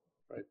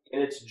 Right.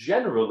 And it's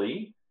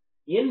generally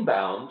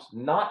inbound,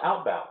 not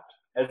outbound,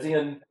 as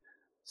in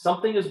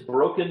something is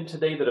broken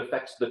today that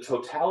affects the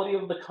totality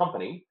of the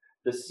company.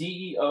 The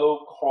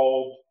CEO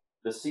called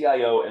the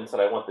CIO and said,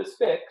 I want this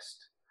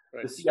fixed.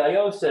 Right. The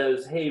CIO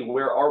says, hey,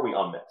 where are we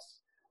on this?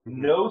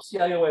 Mm-hmm. No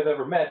CIO I've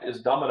ever met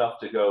is dumb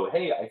enough to go,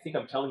 hey, I think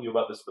I'm telling you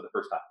about this for the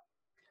first time.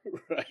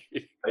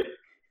 Right?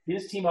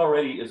 His team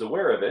already is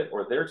aware of it,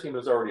 or their team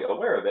is already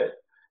aware of it.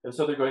 And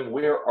so they're going,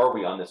 where are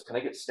we on this? Can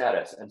I get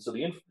status? And so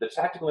the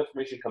tactical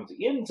information comes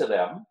into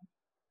them,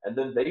 and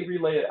then they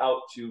relay it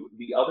out to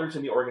the others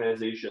in the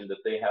organization that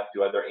they have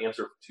to either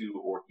answer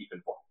to or keep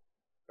informed.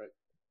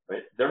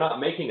 Right? They're not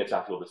making a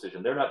tactical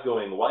decision. They're not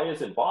going, why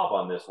isn't Bob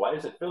on this? Why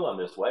isn't Phil on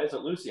this? Why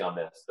isn't Lucy on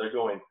this? They're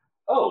going,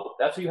 oh,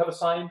 that's who you have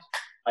assigned?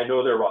 I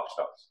know they're rock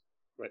stars.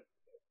 Right.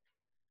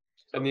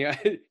 So,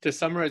 and to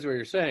summarize what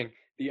you're saying,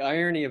 the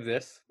irony of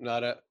this,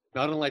 not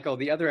unlike all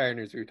the other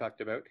ironies we talked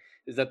about,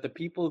 is that the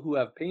people who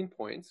have pain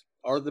points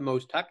are the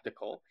most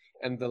tactical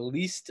and the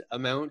least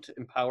amount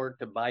empowered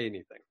to buy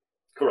anything.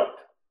 Correct.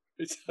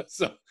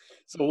 So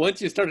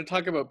once you start to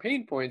talk about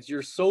pain points,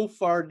 you're so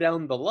far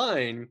down the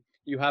line,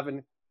 you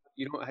haven't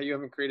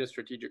created a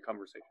strategic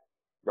conversation.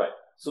 Right.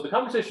 So the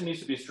conversation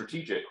needs to be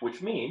strategic,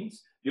 which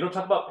means you don't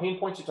talk about pain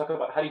points, you talk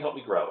about how do you help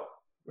me grow.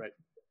 Right.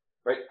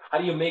 Right. How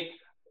do you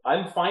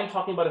I'm fine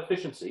talking about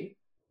efficiency,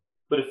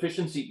 but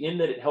efficiency in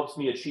that it helps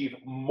me achieve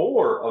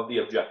more of the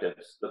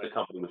objectives that the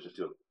company wishes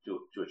to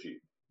achieve.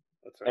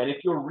 That's right. And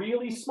if you're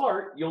really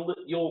smart,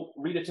 you'll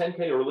read a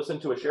 10K or listen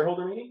to a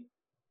shareholder meeting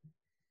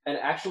and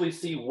actually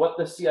see what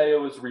the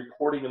CIO is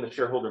reporting in the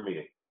shareholder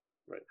meeting.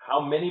 Right.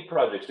 How many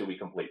projects do we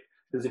complete?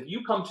 Because if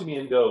you come to me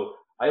and go,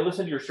 I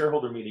listened to your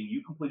shareholder meeting,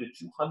 you completed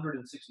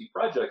 260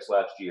 projects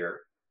last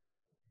year,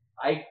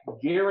 I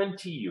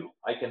guarantee you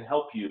I can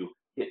help you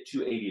hit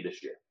 280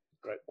 this year,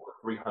 right, or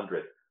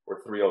 300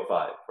 or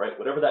 305, right?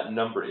 Whatever that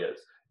number is.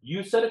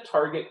 You set a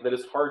target that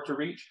is hard to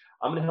reach,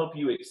 I'm going to help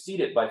you exceed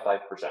it by 5%.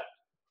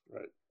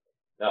 Right.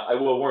 Now, I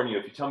will warn you,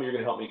 if you tell me you're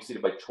going to help me exceed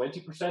it by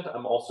 20%,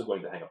 I'm also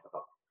going to hang up the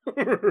phone.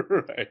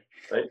 Right.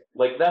 Right?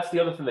 Like that's the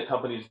other thing that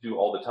companies do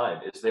all the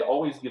time is they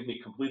always give me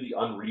completely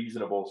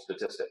unreasonable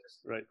statistics.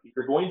 Right. If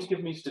you're going to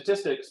give me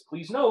statistics,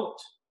 please note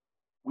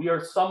we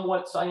are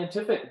somewhat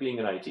scientific being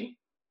in IT.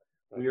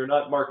 We are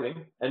not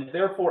marketing, and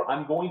therefore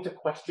I'm going to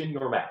question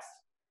your math.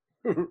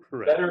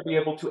 Right. Better be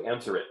able to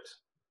answer it.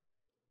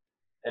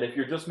 And if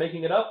you're just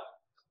making it up,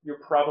 you're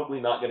probably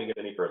not going to get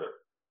any further.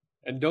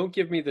 And don't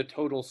give me the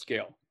total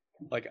scale.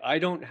 Like I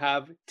don't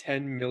have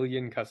 10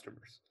 million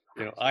customers.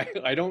 You know,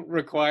 I don't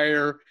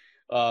require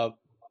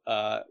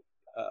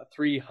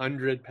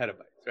 300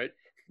 petabytes, right?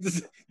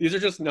 These are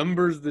just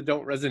numbers that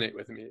don't resonate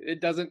with me.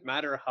 It doesn't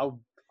matter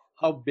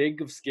how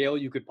big of scale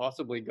you could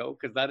possibly go,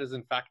 because that is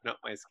in fact not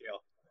my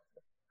scale.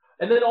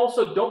 And then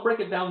also don't break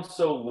it down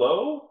so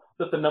low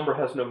that the number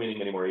has no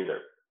meaning anymore either.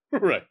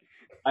 Right.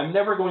 I'm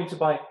never going to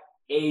buy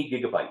a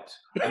gigabyte.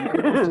 I'm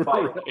never going to buy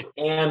right.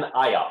 an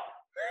IOP.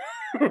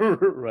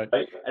 Right.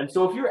 Right. And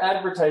so if you're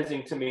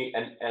advertising to me,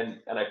 and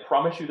I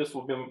promise you this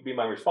will be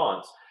my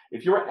response,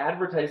 if you're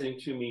advertising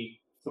to me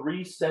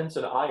 3 cents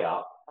an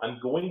IOP, I'm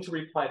going to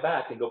reply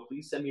back and go,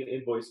 please send me an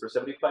invoice for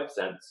 75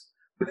 cents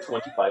for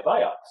 25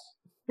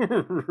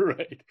 IOPs.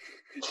 Right.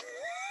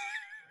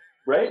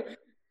 Right?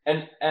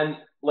 And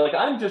like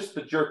I'm just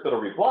the jerk that'll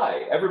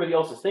reply. Everybody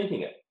else is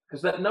thinking it.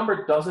 Because that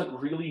number doesn't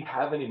really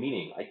have any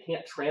meaning. I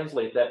can't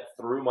translate that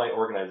through my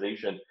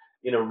organization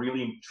in a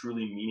really,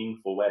 truly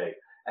meaningful way.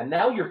 And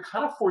now you're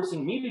kind of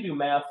forcing me to do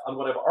math on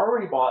what I've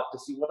already bought to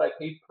see what I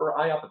paid per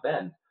IOP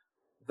then.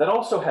 That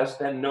also has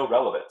then no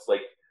relevance.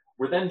 Like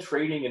we're then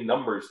trading in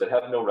numbers that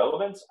have no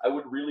relevance. I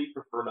would really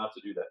prefer not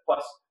to do that.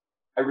 Plus,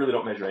 I really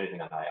don't measure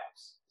anything on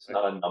IOPs. It's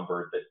not a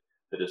number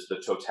that is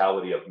the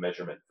totality of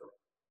measurement for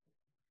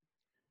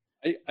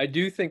me. I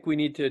do think we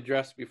need to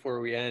address before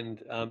we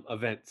end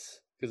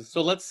events.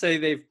 So let's say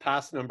they've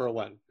passed number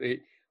one.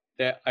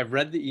 I've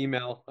read the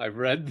email, I've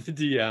read the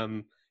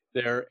DM,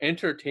 they're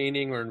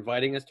entertaining or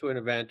inviting us to an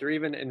event or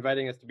even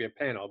inviting us to be a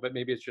panel, but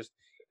maybe it's just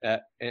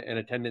an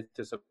attendance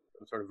to some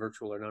sort of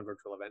virtual or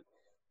non-virtual event.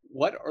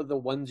 What are the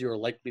ones you're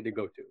likely to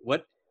go to?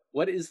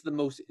 What is the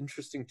most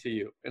interesting to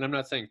you? And I'm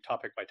not saying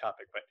topic by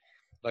topic, but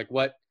like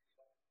what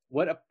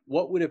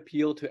would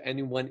appeal to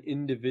any one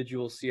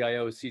individual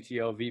CIO,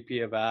 CTO,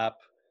 VP of app,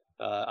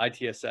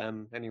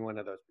 ITSM, any one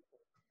of those people?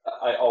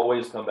 I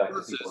always come back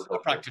versus to people a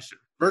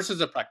practitioner.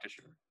 Versus a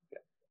practitioner. Yeah.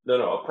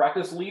 No, a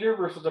practice leader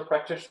versus a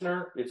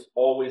practitioner, it's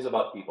always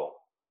about people.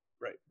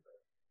 Right.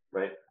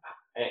 Right.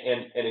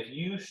 And if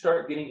you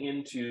start getting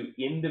into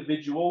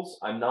individuals,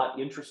 I'm not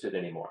interested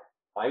anymore.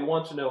 I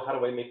want to know, how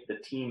do I make the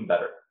team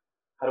better?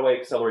 How do I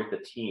accelerate the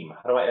team?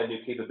 How do I add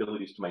new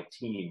capabilities to my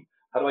team?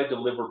 How do I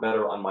deliver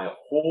better on my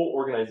whole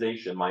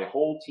organization, my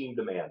whole team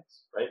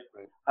demands, right?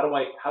 How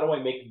do I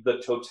make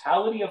the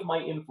totality of my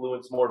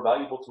influence more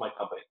valuable to my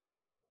company?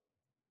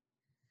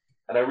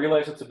 And I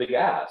realize it's a big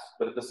ask,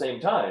 but at the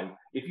same time,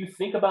 if you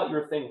think about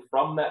your thing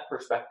from that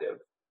perspective,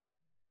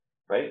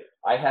 right?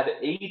 I have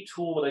a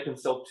tool that I can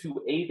sell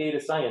to a data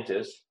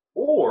scientist,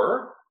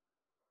 or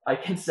I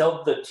can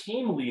sell the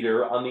team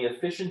leader on the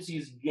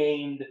efficiencies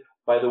gained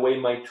by the way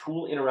my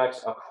tool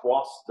interacts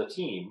across the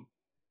team.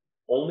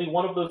 Only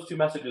one of those two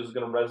messages is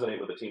going to resonate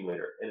with the team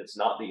leader, and it's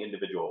not the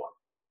individual one.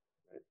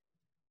 Right.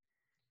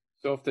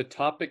 So if the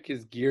topic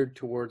is geared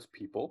towards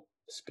people,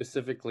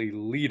 specifically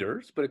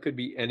leaders, but it could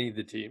be any of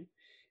the team.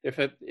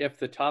 If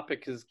the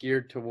topic is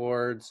geared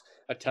towards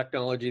a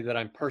technology that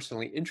I'm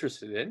personally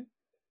interested in,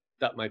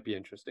 that might be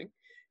interesting.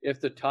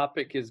 If the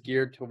topic is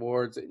geared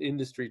towards an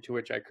industry to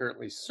which I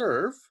currently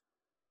serve,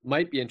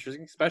 might be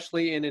interesting,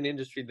 especially in an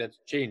industry that's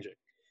changing.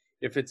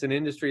 If it's an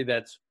industry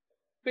that's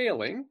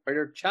failing, right,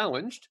 or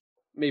challenged,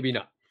 maybe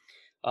not.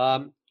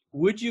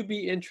 Would you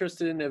be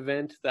interested in an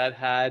event that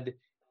had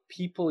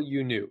people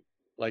you knew,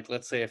 like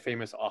let's say a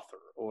famous author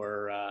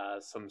or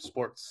some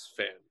sports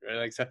fan, right?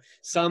 Like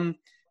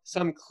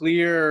some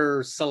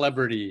clear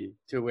celebrity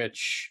to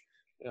which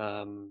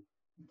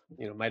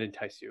might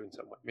entice you in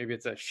some way? Maybe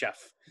it's a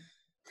chef.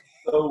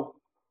 So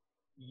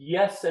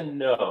yes and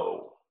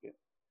no. Yeah.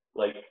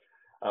 Like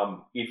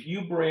if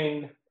you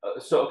bring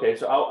so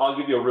I'll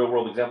give you a real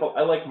world example.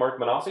 I like Mark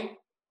Manassi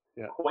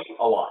quite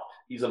a lot.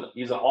 He's an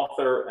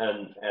author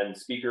and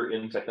speaker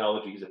in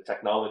technology. He's a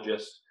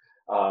technologist.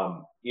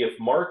 If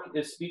Mark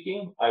is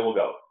speaking, I will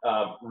go.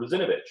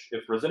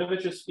 If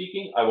Razinovich is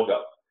speaking, I will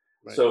go.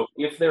 Right. So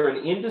if they're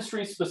an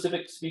industry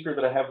specific speaker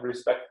that I have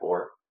respect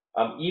for,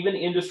 even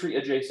industry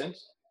adjacent,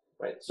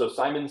 right? So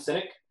Simon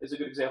Sinek is a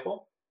good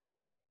example,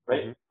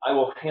 right? Mm-hmm. I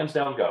will hands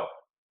down go.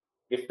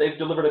 If they've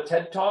delivered a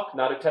TED Talk,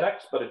 not a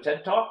TEDx, but a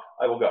TED Talk,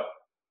 I will go.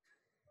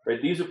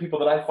 Right? These are people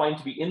that I find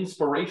to be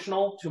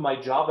inspirational to my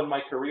job and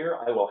my career.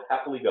 I will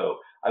happily go.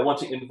 I want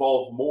to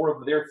involve more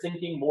of their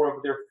thinking, more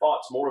of their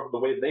thoughts, more of the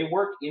way they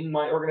work in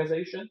my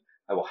organization.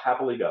 I will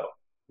happily go.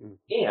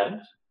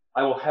 And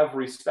I will have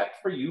respect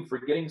for you for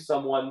getting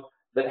someone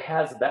that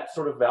has that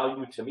sort of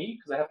value to me,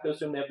 because I have to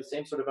assume they have the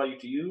same sort of value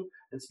to you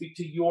and speak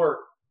to your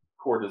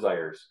core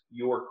desires,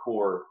 your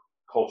core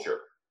culture.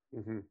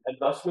 And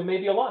thus we may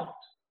be aligned.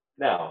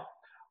 Now,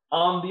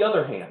 on the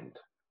other hand,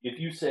 if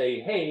you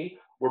say, hey,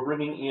 we're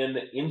bringing in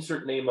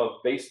insert name of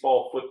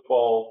baseball,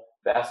 football,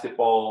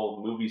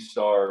 basketball, movie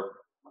star,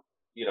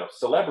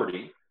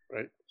 celebrity,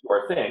 right, to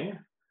our thing,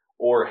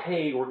 or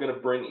hey, we're going to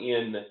bring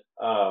in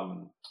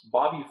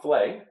Bobby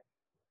Flay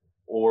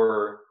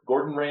or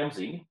Gordon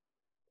Ramsay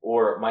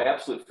or my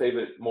absolute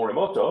favorite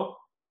Morimoto,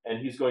 and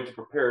he's going to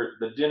prepare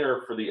the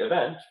dinner for the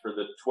event for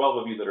the 12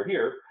 of you that are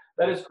here,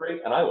 that is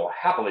great, and I will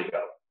happily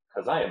go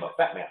because I am a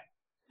fat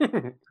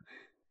man.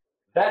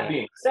 That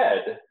being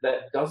said,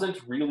 that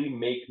doesn't really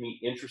make me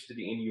interested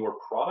in your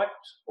product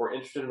or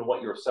interested in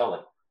what you're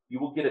selling. You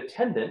will get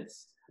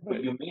attendance,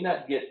 but you may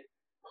not get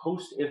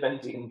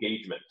post-event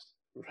engagement.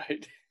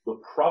 Right.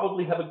 You'll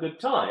probably have a good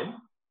time,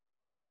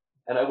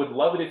 and I would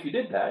love it if you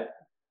did that.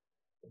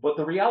 But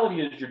the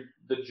reality is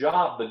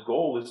the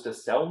goal is to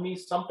sell me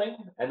something,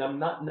 and I'm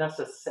not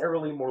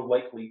necessarily more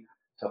likely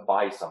to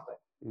buy something.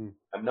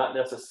 I'm not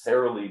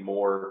necessarily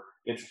more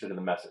interested in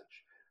the message.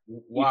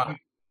 Wow.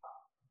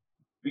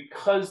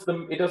 Because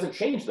it doesn't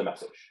change the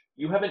message.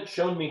 You haven't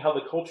shown me how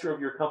the culture of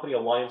your company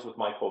aligns with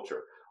my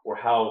culture, or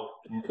how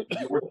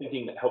your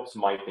thinking helps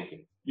my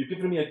thinking. You've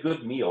given me a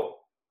good meal,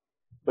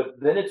 but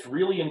then it's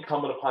really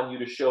incumbent upon you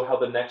to show how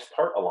the next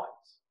part aligns,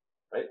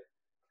 right?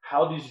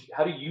 How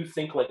do you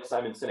think like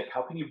Simon Sinek?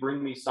 How can you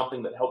bring me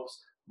something that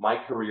helps my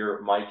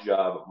career, my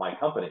job, my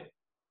company?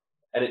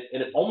 And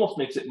it almost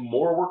makes it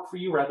more work for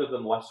you rather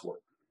than less work.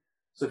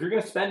 So if you're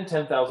going to spend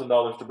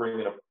 $10,000 to bring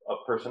in a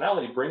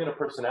personality, bring in a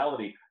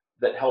personality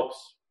that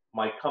helps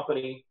my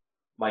company,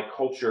 my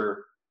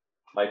culture,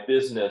 my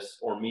business,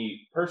 or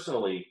me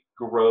personally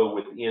grow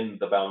within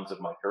the bounds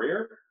of my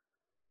career,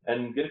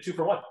 and get a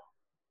 2-for-1.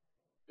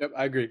 Yep,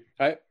 I agree.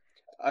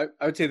 I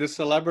would say the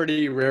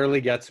celebrity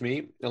rarely gets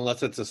me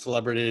unless it's a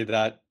celebrity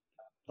that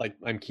like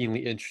I'm keenly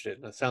interested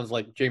in. It sounds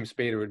like James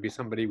Spader would be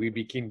somebody we'd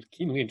be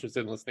keenly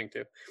interested in listening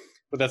to,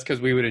 but that's because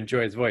we would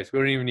enjoy his voice. We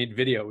don't even need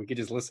video; we could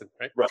just listen,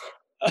 right? Right.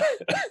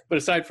 But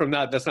aside from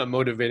that, that's not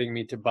motivating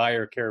me to buy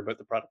or care about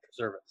the product or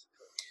service.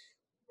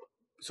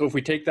 So if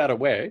we take that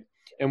away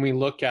and we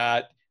look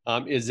at,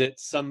 is it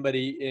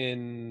somebody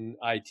in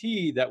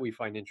IT that we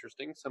find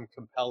interesting, some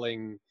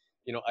compelling,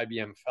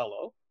 IBM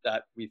fellow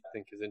that we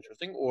think is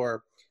interesting,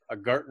 or a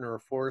Gartner or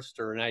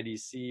Forrester, an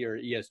IDC or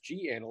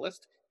ESG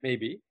analyst,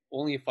 maybe,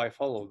 only if I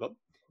follow them.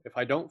 If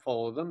I don't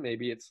follow them,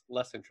 maybe it's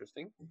less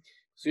interesting.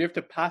 So you have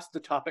to pass the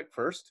topic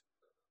first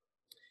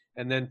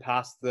and then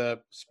pass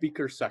the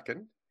speaker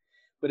second.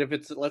 But if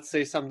it's, let's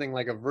say, something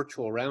like a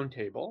virtual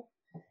roundtable,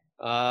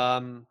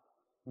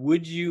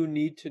 would you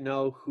need to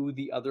know who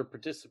the other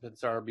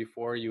participants are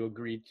before you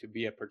agreed to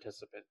be a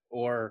participant?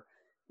 Or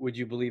would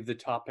you believe the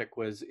topic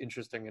was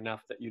interesting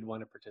enough that you'd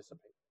want to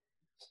participate?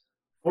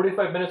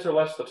 45 minutes or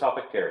less, the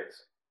topic carries.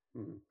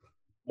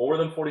 More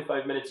than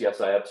 45 minutes,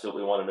 yes, I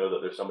absolutely want to know that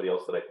there's somebody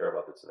else that I care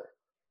about that's there.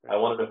 I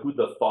want to know who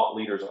the thought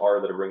leaders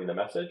are that are bringing the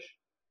message.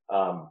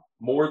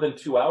 More than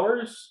 2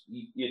 hours,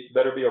 it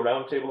better be a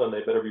roundtable and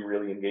they better be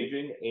really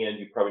engaging, and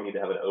you probably need to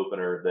have an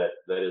opener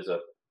that is an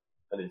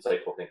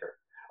insightful thinker.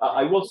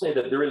 I will say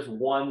that there is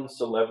one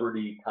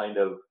celebrity kind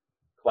of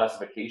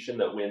classification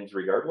that wins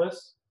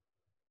regardless,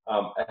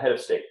 a head of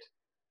state.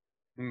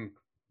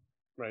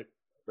 Right.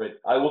 Right.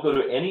 I will go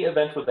to any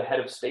event with the head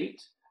of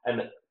state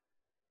and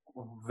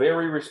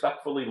very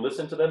respectfully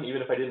listen to them,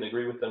 even if I didn't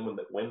agree with them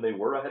when they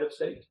were a head of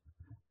state,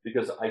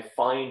 because I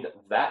find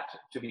that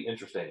to be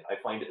interesting. I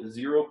find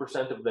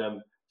 0% of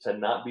them to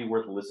not be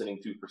worth listening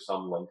to for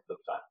some length of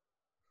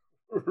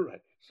time.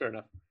 Right. Fair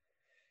enough.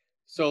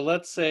 So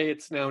let's say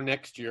it's now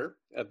next year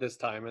at this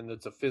time and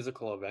it's a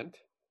physical event.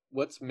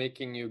 What's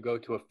making you go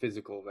to a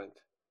physical event?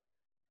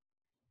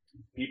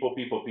 People.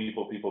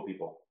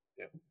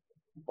 Yeah.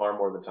 Far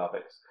more than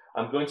topics.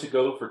 I'm going to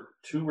go for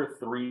 2 or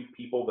 3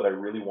 people that I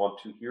really want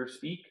to hear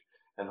speak,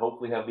 and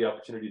hopefully have the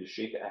opportunity to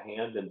shake a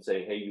hand and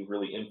say, hey, you've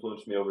really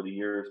influenced me over the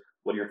years.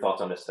 What are your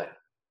thoughts on this thing?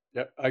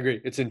 Yep, I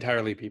agree. It's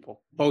entirely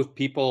people. Both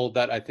people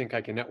that I think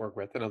I can network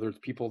with, in other words,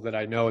 people that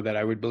I know that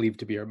I would believe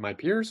to be my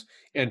peers,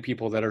 and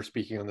people that are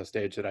speaking on the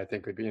stage that I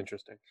think would be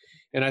interesting.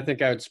 And I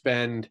think I would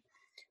spend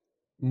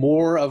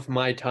more of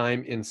my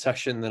time in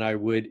session than I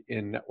would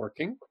in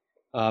networking,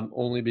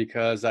 only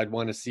because I'd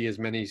want to see as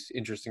many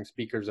interesting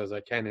speakers as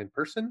I can in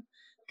person,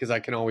 because I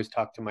can always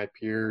talk to my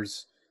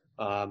peers,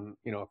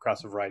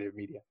 across a variety of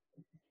media.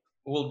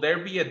 Will there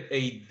be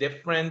a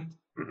different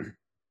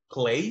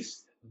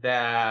place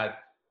that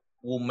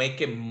will make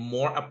it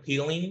more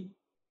appealing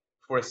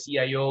for a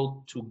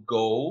CIO to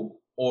go,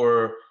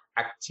 or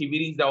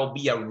activities that will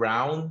be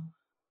around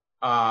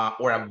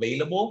or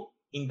available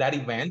in that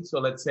event. So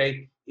let's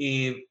say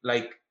if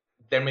like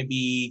there may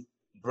be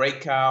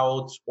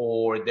breakouts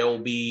or there will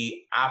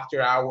be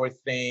after hour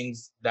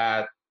things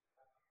that,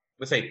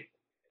 let's say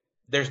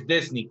there's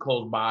Disney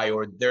close by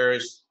or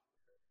there's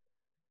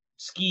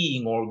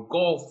skiing or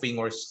golfing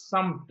or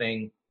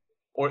something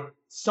or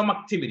some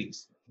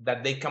activities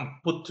that they can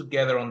put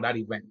together on that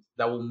event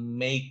that will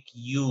make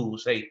you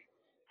say,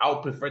 I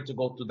would prefer to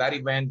go to that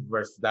event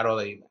versus that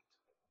other event.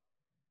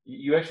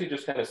 You actually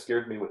just kind of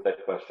scared me with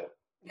that question.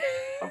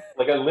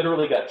 Like I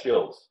literally got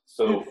chills.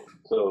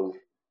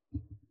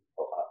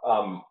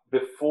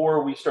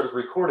 Before we started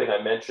recording,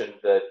 I mentioned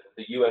that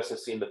the U.S.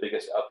 has seen the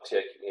biggest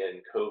uptick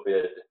in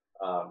COVID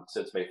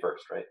since May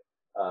 1st, right?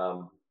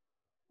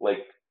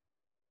 Like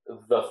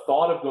the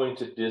thought of going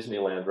to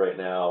Disneyland right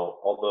now,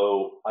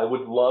 although I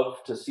would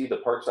love to see the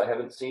parks I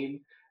haven't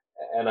seen,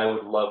 and I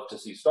would love to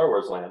see Star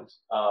Wars Land,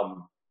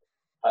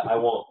 I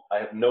won't. I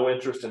have no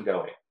interest in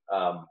going.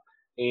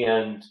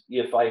 And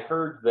if I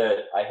heard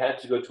that I had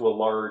to go to a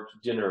large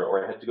dinner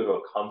or I had to go to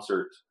a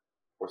concert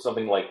or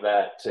something like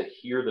that to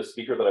hear the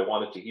speaker that I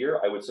wanted to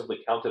hear, I would simply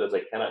count it as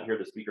I cannot hear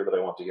the speaker that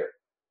I want to hear.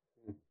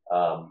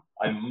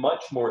 I'm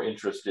much more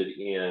interested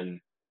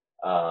in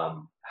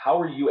how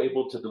are you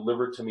able to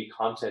deliver to me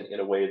content in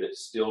a way that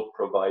still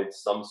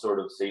provides some sort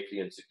of safety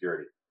and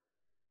security,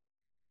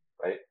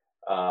 right?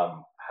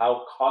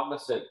 How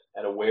cognizant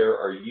and aware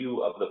are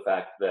you of the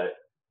fact that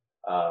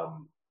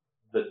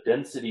the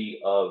density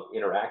of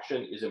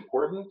interaction is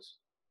important,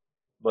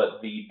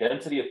 but the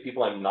density of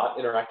people I'm not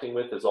interacting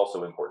with is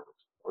also important,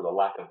 or the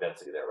lack of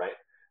density there, right?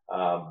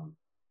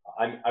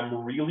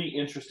 I'm really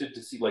interested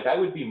to see, like I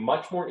would be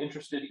much more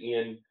interested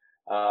in,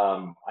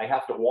 I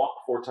have to walk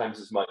 4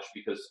 times as much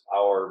because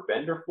our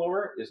vendor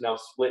floor is now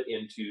split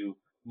into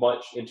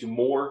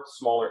more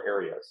smaller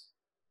areas,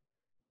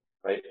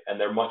 right? And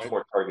they're much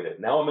more targeted.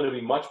 Now I'm going to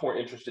be much more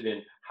interested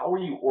in how are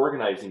you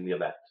organizing the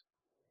event?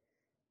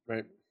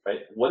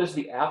 Right? What does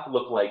the app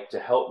look like to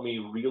help me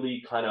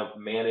really kind of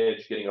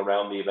manage getting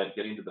around the event,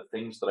 getting to the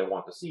things that I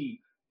want to see?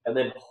 And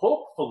then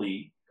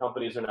hopefully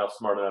companies are now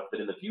smart enough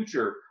that in the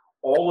future,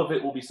 all of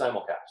it will be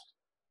simulcast.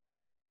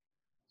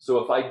 So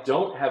if I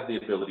don't have the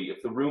ability,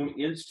 if the room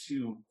is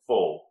too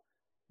full,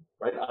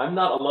 right, I'm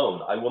not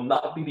alone. I will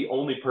not be the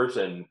only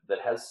person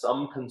that has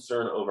some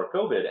concern over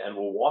COVID and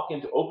will walk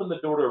in to open the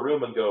door to a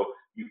room and go,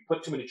 you've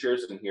put too many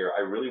chairs in here.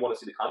 I really want to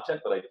see the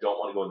content, but I don't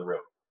want to go in the room.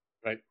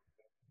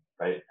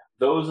 Right?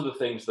 Those are the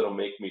things that'll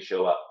make me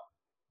show up.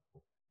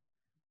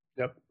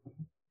 Yep.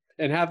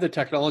 And have the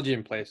technology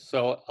in place.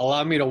 So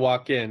allow me to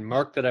walk in,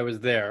 mark that I was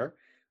there,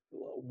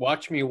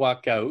 watch me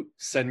walk out,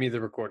 send me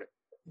the recording.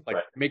 Like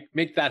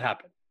make that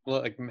happen.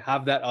 Like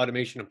have that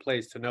automation in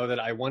place to know that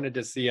I wanted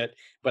to see it,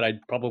 but I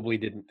probably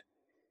didn't.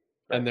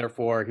 And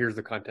therefore, here's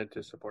the content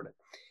to support it.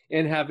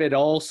 And have it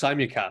all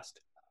simulcast.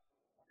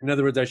 In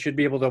other words, I should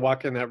be able to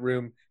walk in that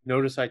room,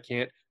 notice I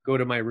can't, go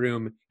to my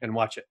room and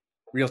watch it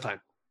real time.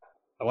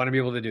 I want to be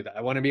able to do that.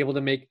 I want to be able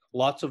to make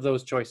lots of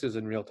those choices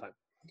in real time.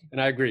 And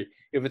I agree.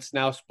 If it's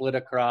now split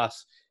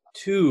across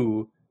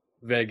 2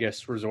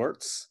 Vegas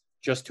resorts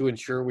just to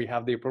ensure we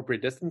have the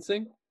appropriate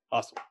distancing,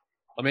 awesome.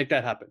 I'll make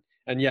that happen.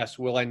 And yes,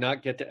 will I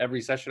not get to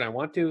every session I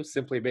want to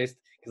simply based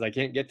because I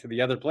can't get to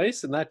the other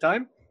place in that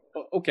time?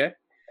 Okay.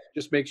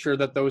 Just make sure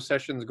that those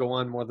sessions go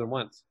on more than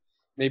once.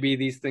 Maybe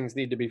these things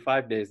need to be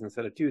 5 days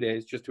instead of 2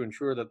 days just to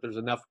ensure that there's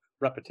enough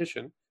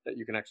repetition that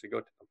you can actually go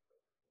to them.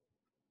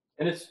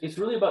 And it's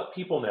really about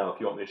people now,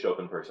 if you want me to show up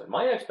in person.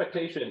 My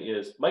expectation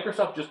is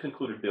Microsoft just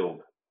concluded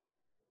Build.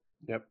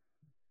 Yep.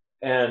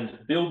 And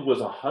Build was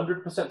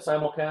 100%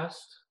 simulcast.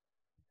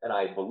 And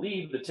I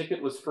believe the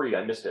ticket was free.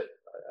 I missed it.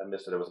 I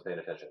wasn't paying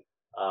attention.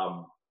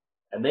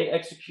 And they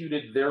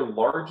executed their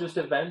largest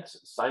event,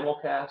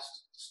 simulcast,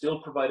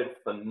 still provided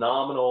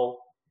phenomenal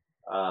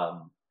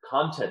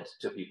content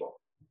to people.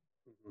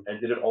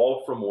 And did it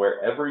all from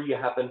wherever you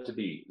happen to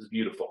be. It was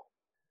beautiful.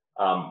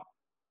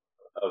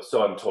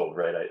 So I'm told,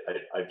 right?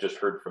 I've just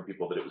heard from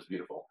people that it was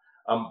beautiful.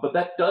 But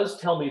that does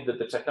tell me that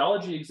the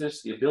technology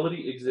exists, the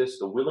ability exists,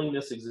 the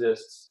willingness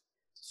exists.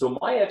 So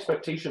my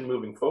expectation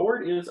moving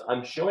forward is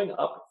I'm showing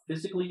up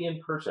physically in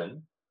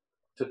person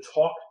to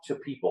talk to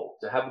people,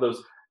 to have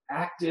those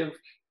active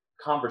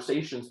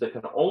conversations that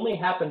can only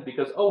happen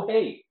because, oh,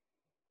 hey,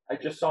 I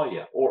just saw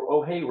you. Or,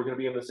 oh, hey, we're going to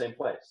be in the same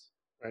place.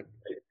 Right.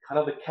 Kind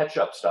of the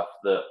catch-up stuff,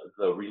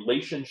 the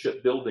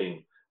relationship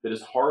building that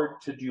is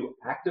hard to do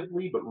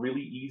actively, but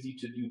really easy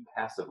to do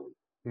passively.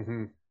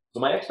 Mm-hmm. So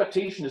my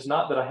expectation is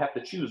not that I have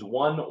to choose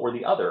one or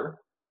the other,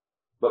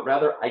 but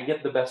rather I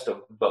get the best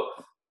of both.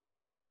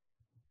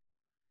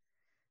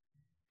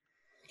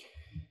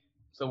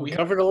 So we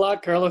covered a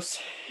lot, Carlos.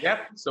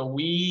 Yep. So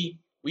we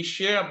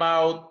share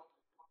about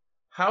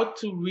how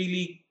to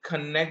really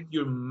connect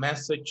your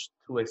message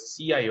to a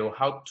CIO,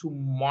 how to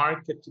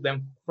market to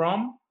them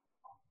from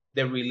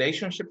the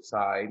relationship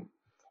side,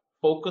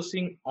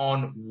 focusing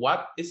on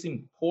what is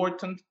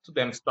important to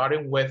them,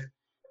 starting with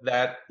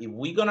that if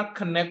we're going to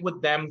connect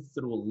with them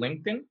through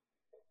LinkedIn,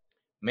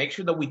 make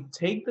sure that we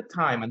take the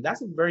time, and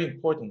that's a very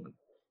important one,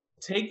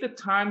 take the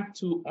time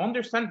to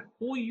understand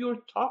who you're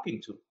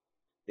talking to.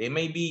 They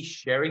may be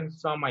sharing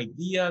some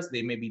ideas,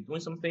 they may be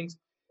doing some things,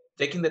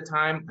 taking the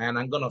time, and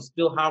I'm gonna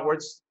steal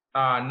Howard's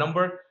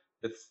number.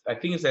 I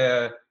think it's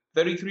a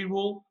 33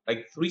 rule,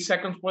 like 3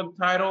 seconds for the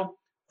title,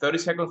 30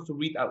 seconds to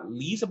read at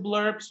least a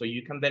blurb, so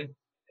you can then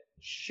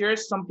share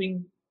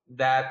something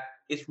that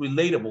is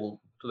relatable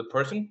to the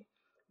person.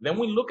 Then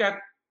we look at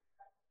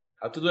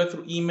how to do it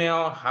through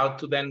email, how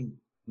to then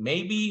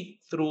maybe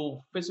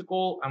through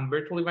physical and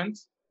virtual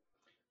events.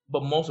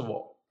 But most of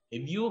all,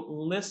 if you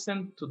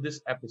listen to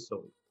this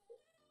episode,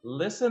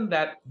 listen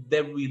that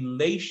the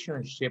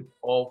relationship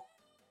of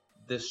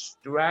the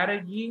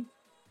strategy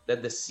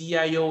that the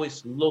CIO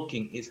is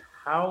looking is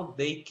how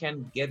they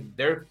can get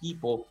their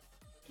people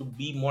to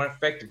be more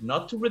effective,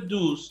 not to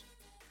reduce,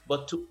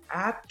 but to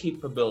add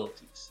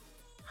capabilities.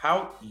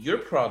 How your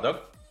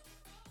product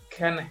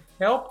can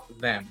help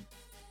them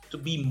to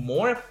be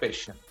more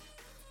efficient.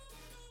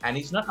 And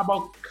it's not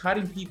about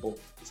cutting people,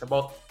 it's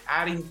about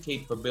adding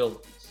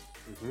capabilities.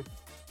 Mhm.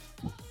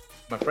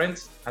 My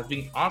friends, it has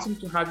been awesome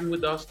to have you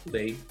with us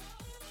today.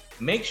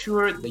 Make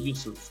sure that you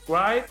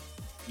subscribe,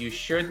 you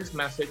share this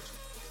message,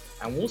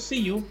 and we'll see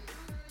you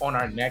on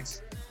our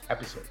next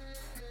episode.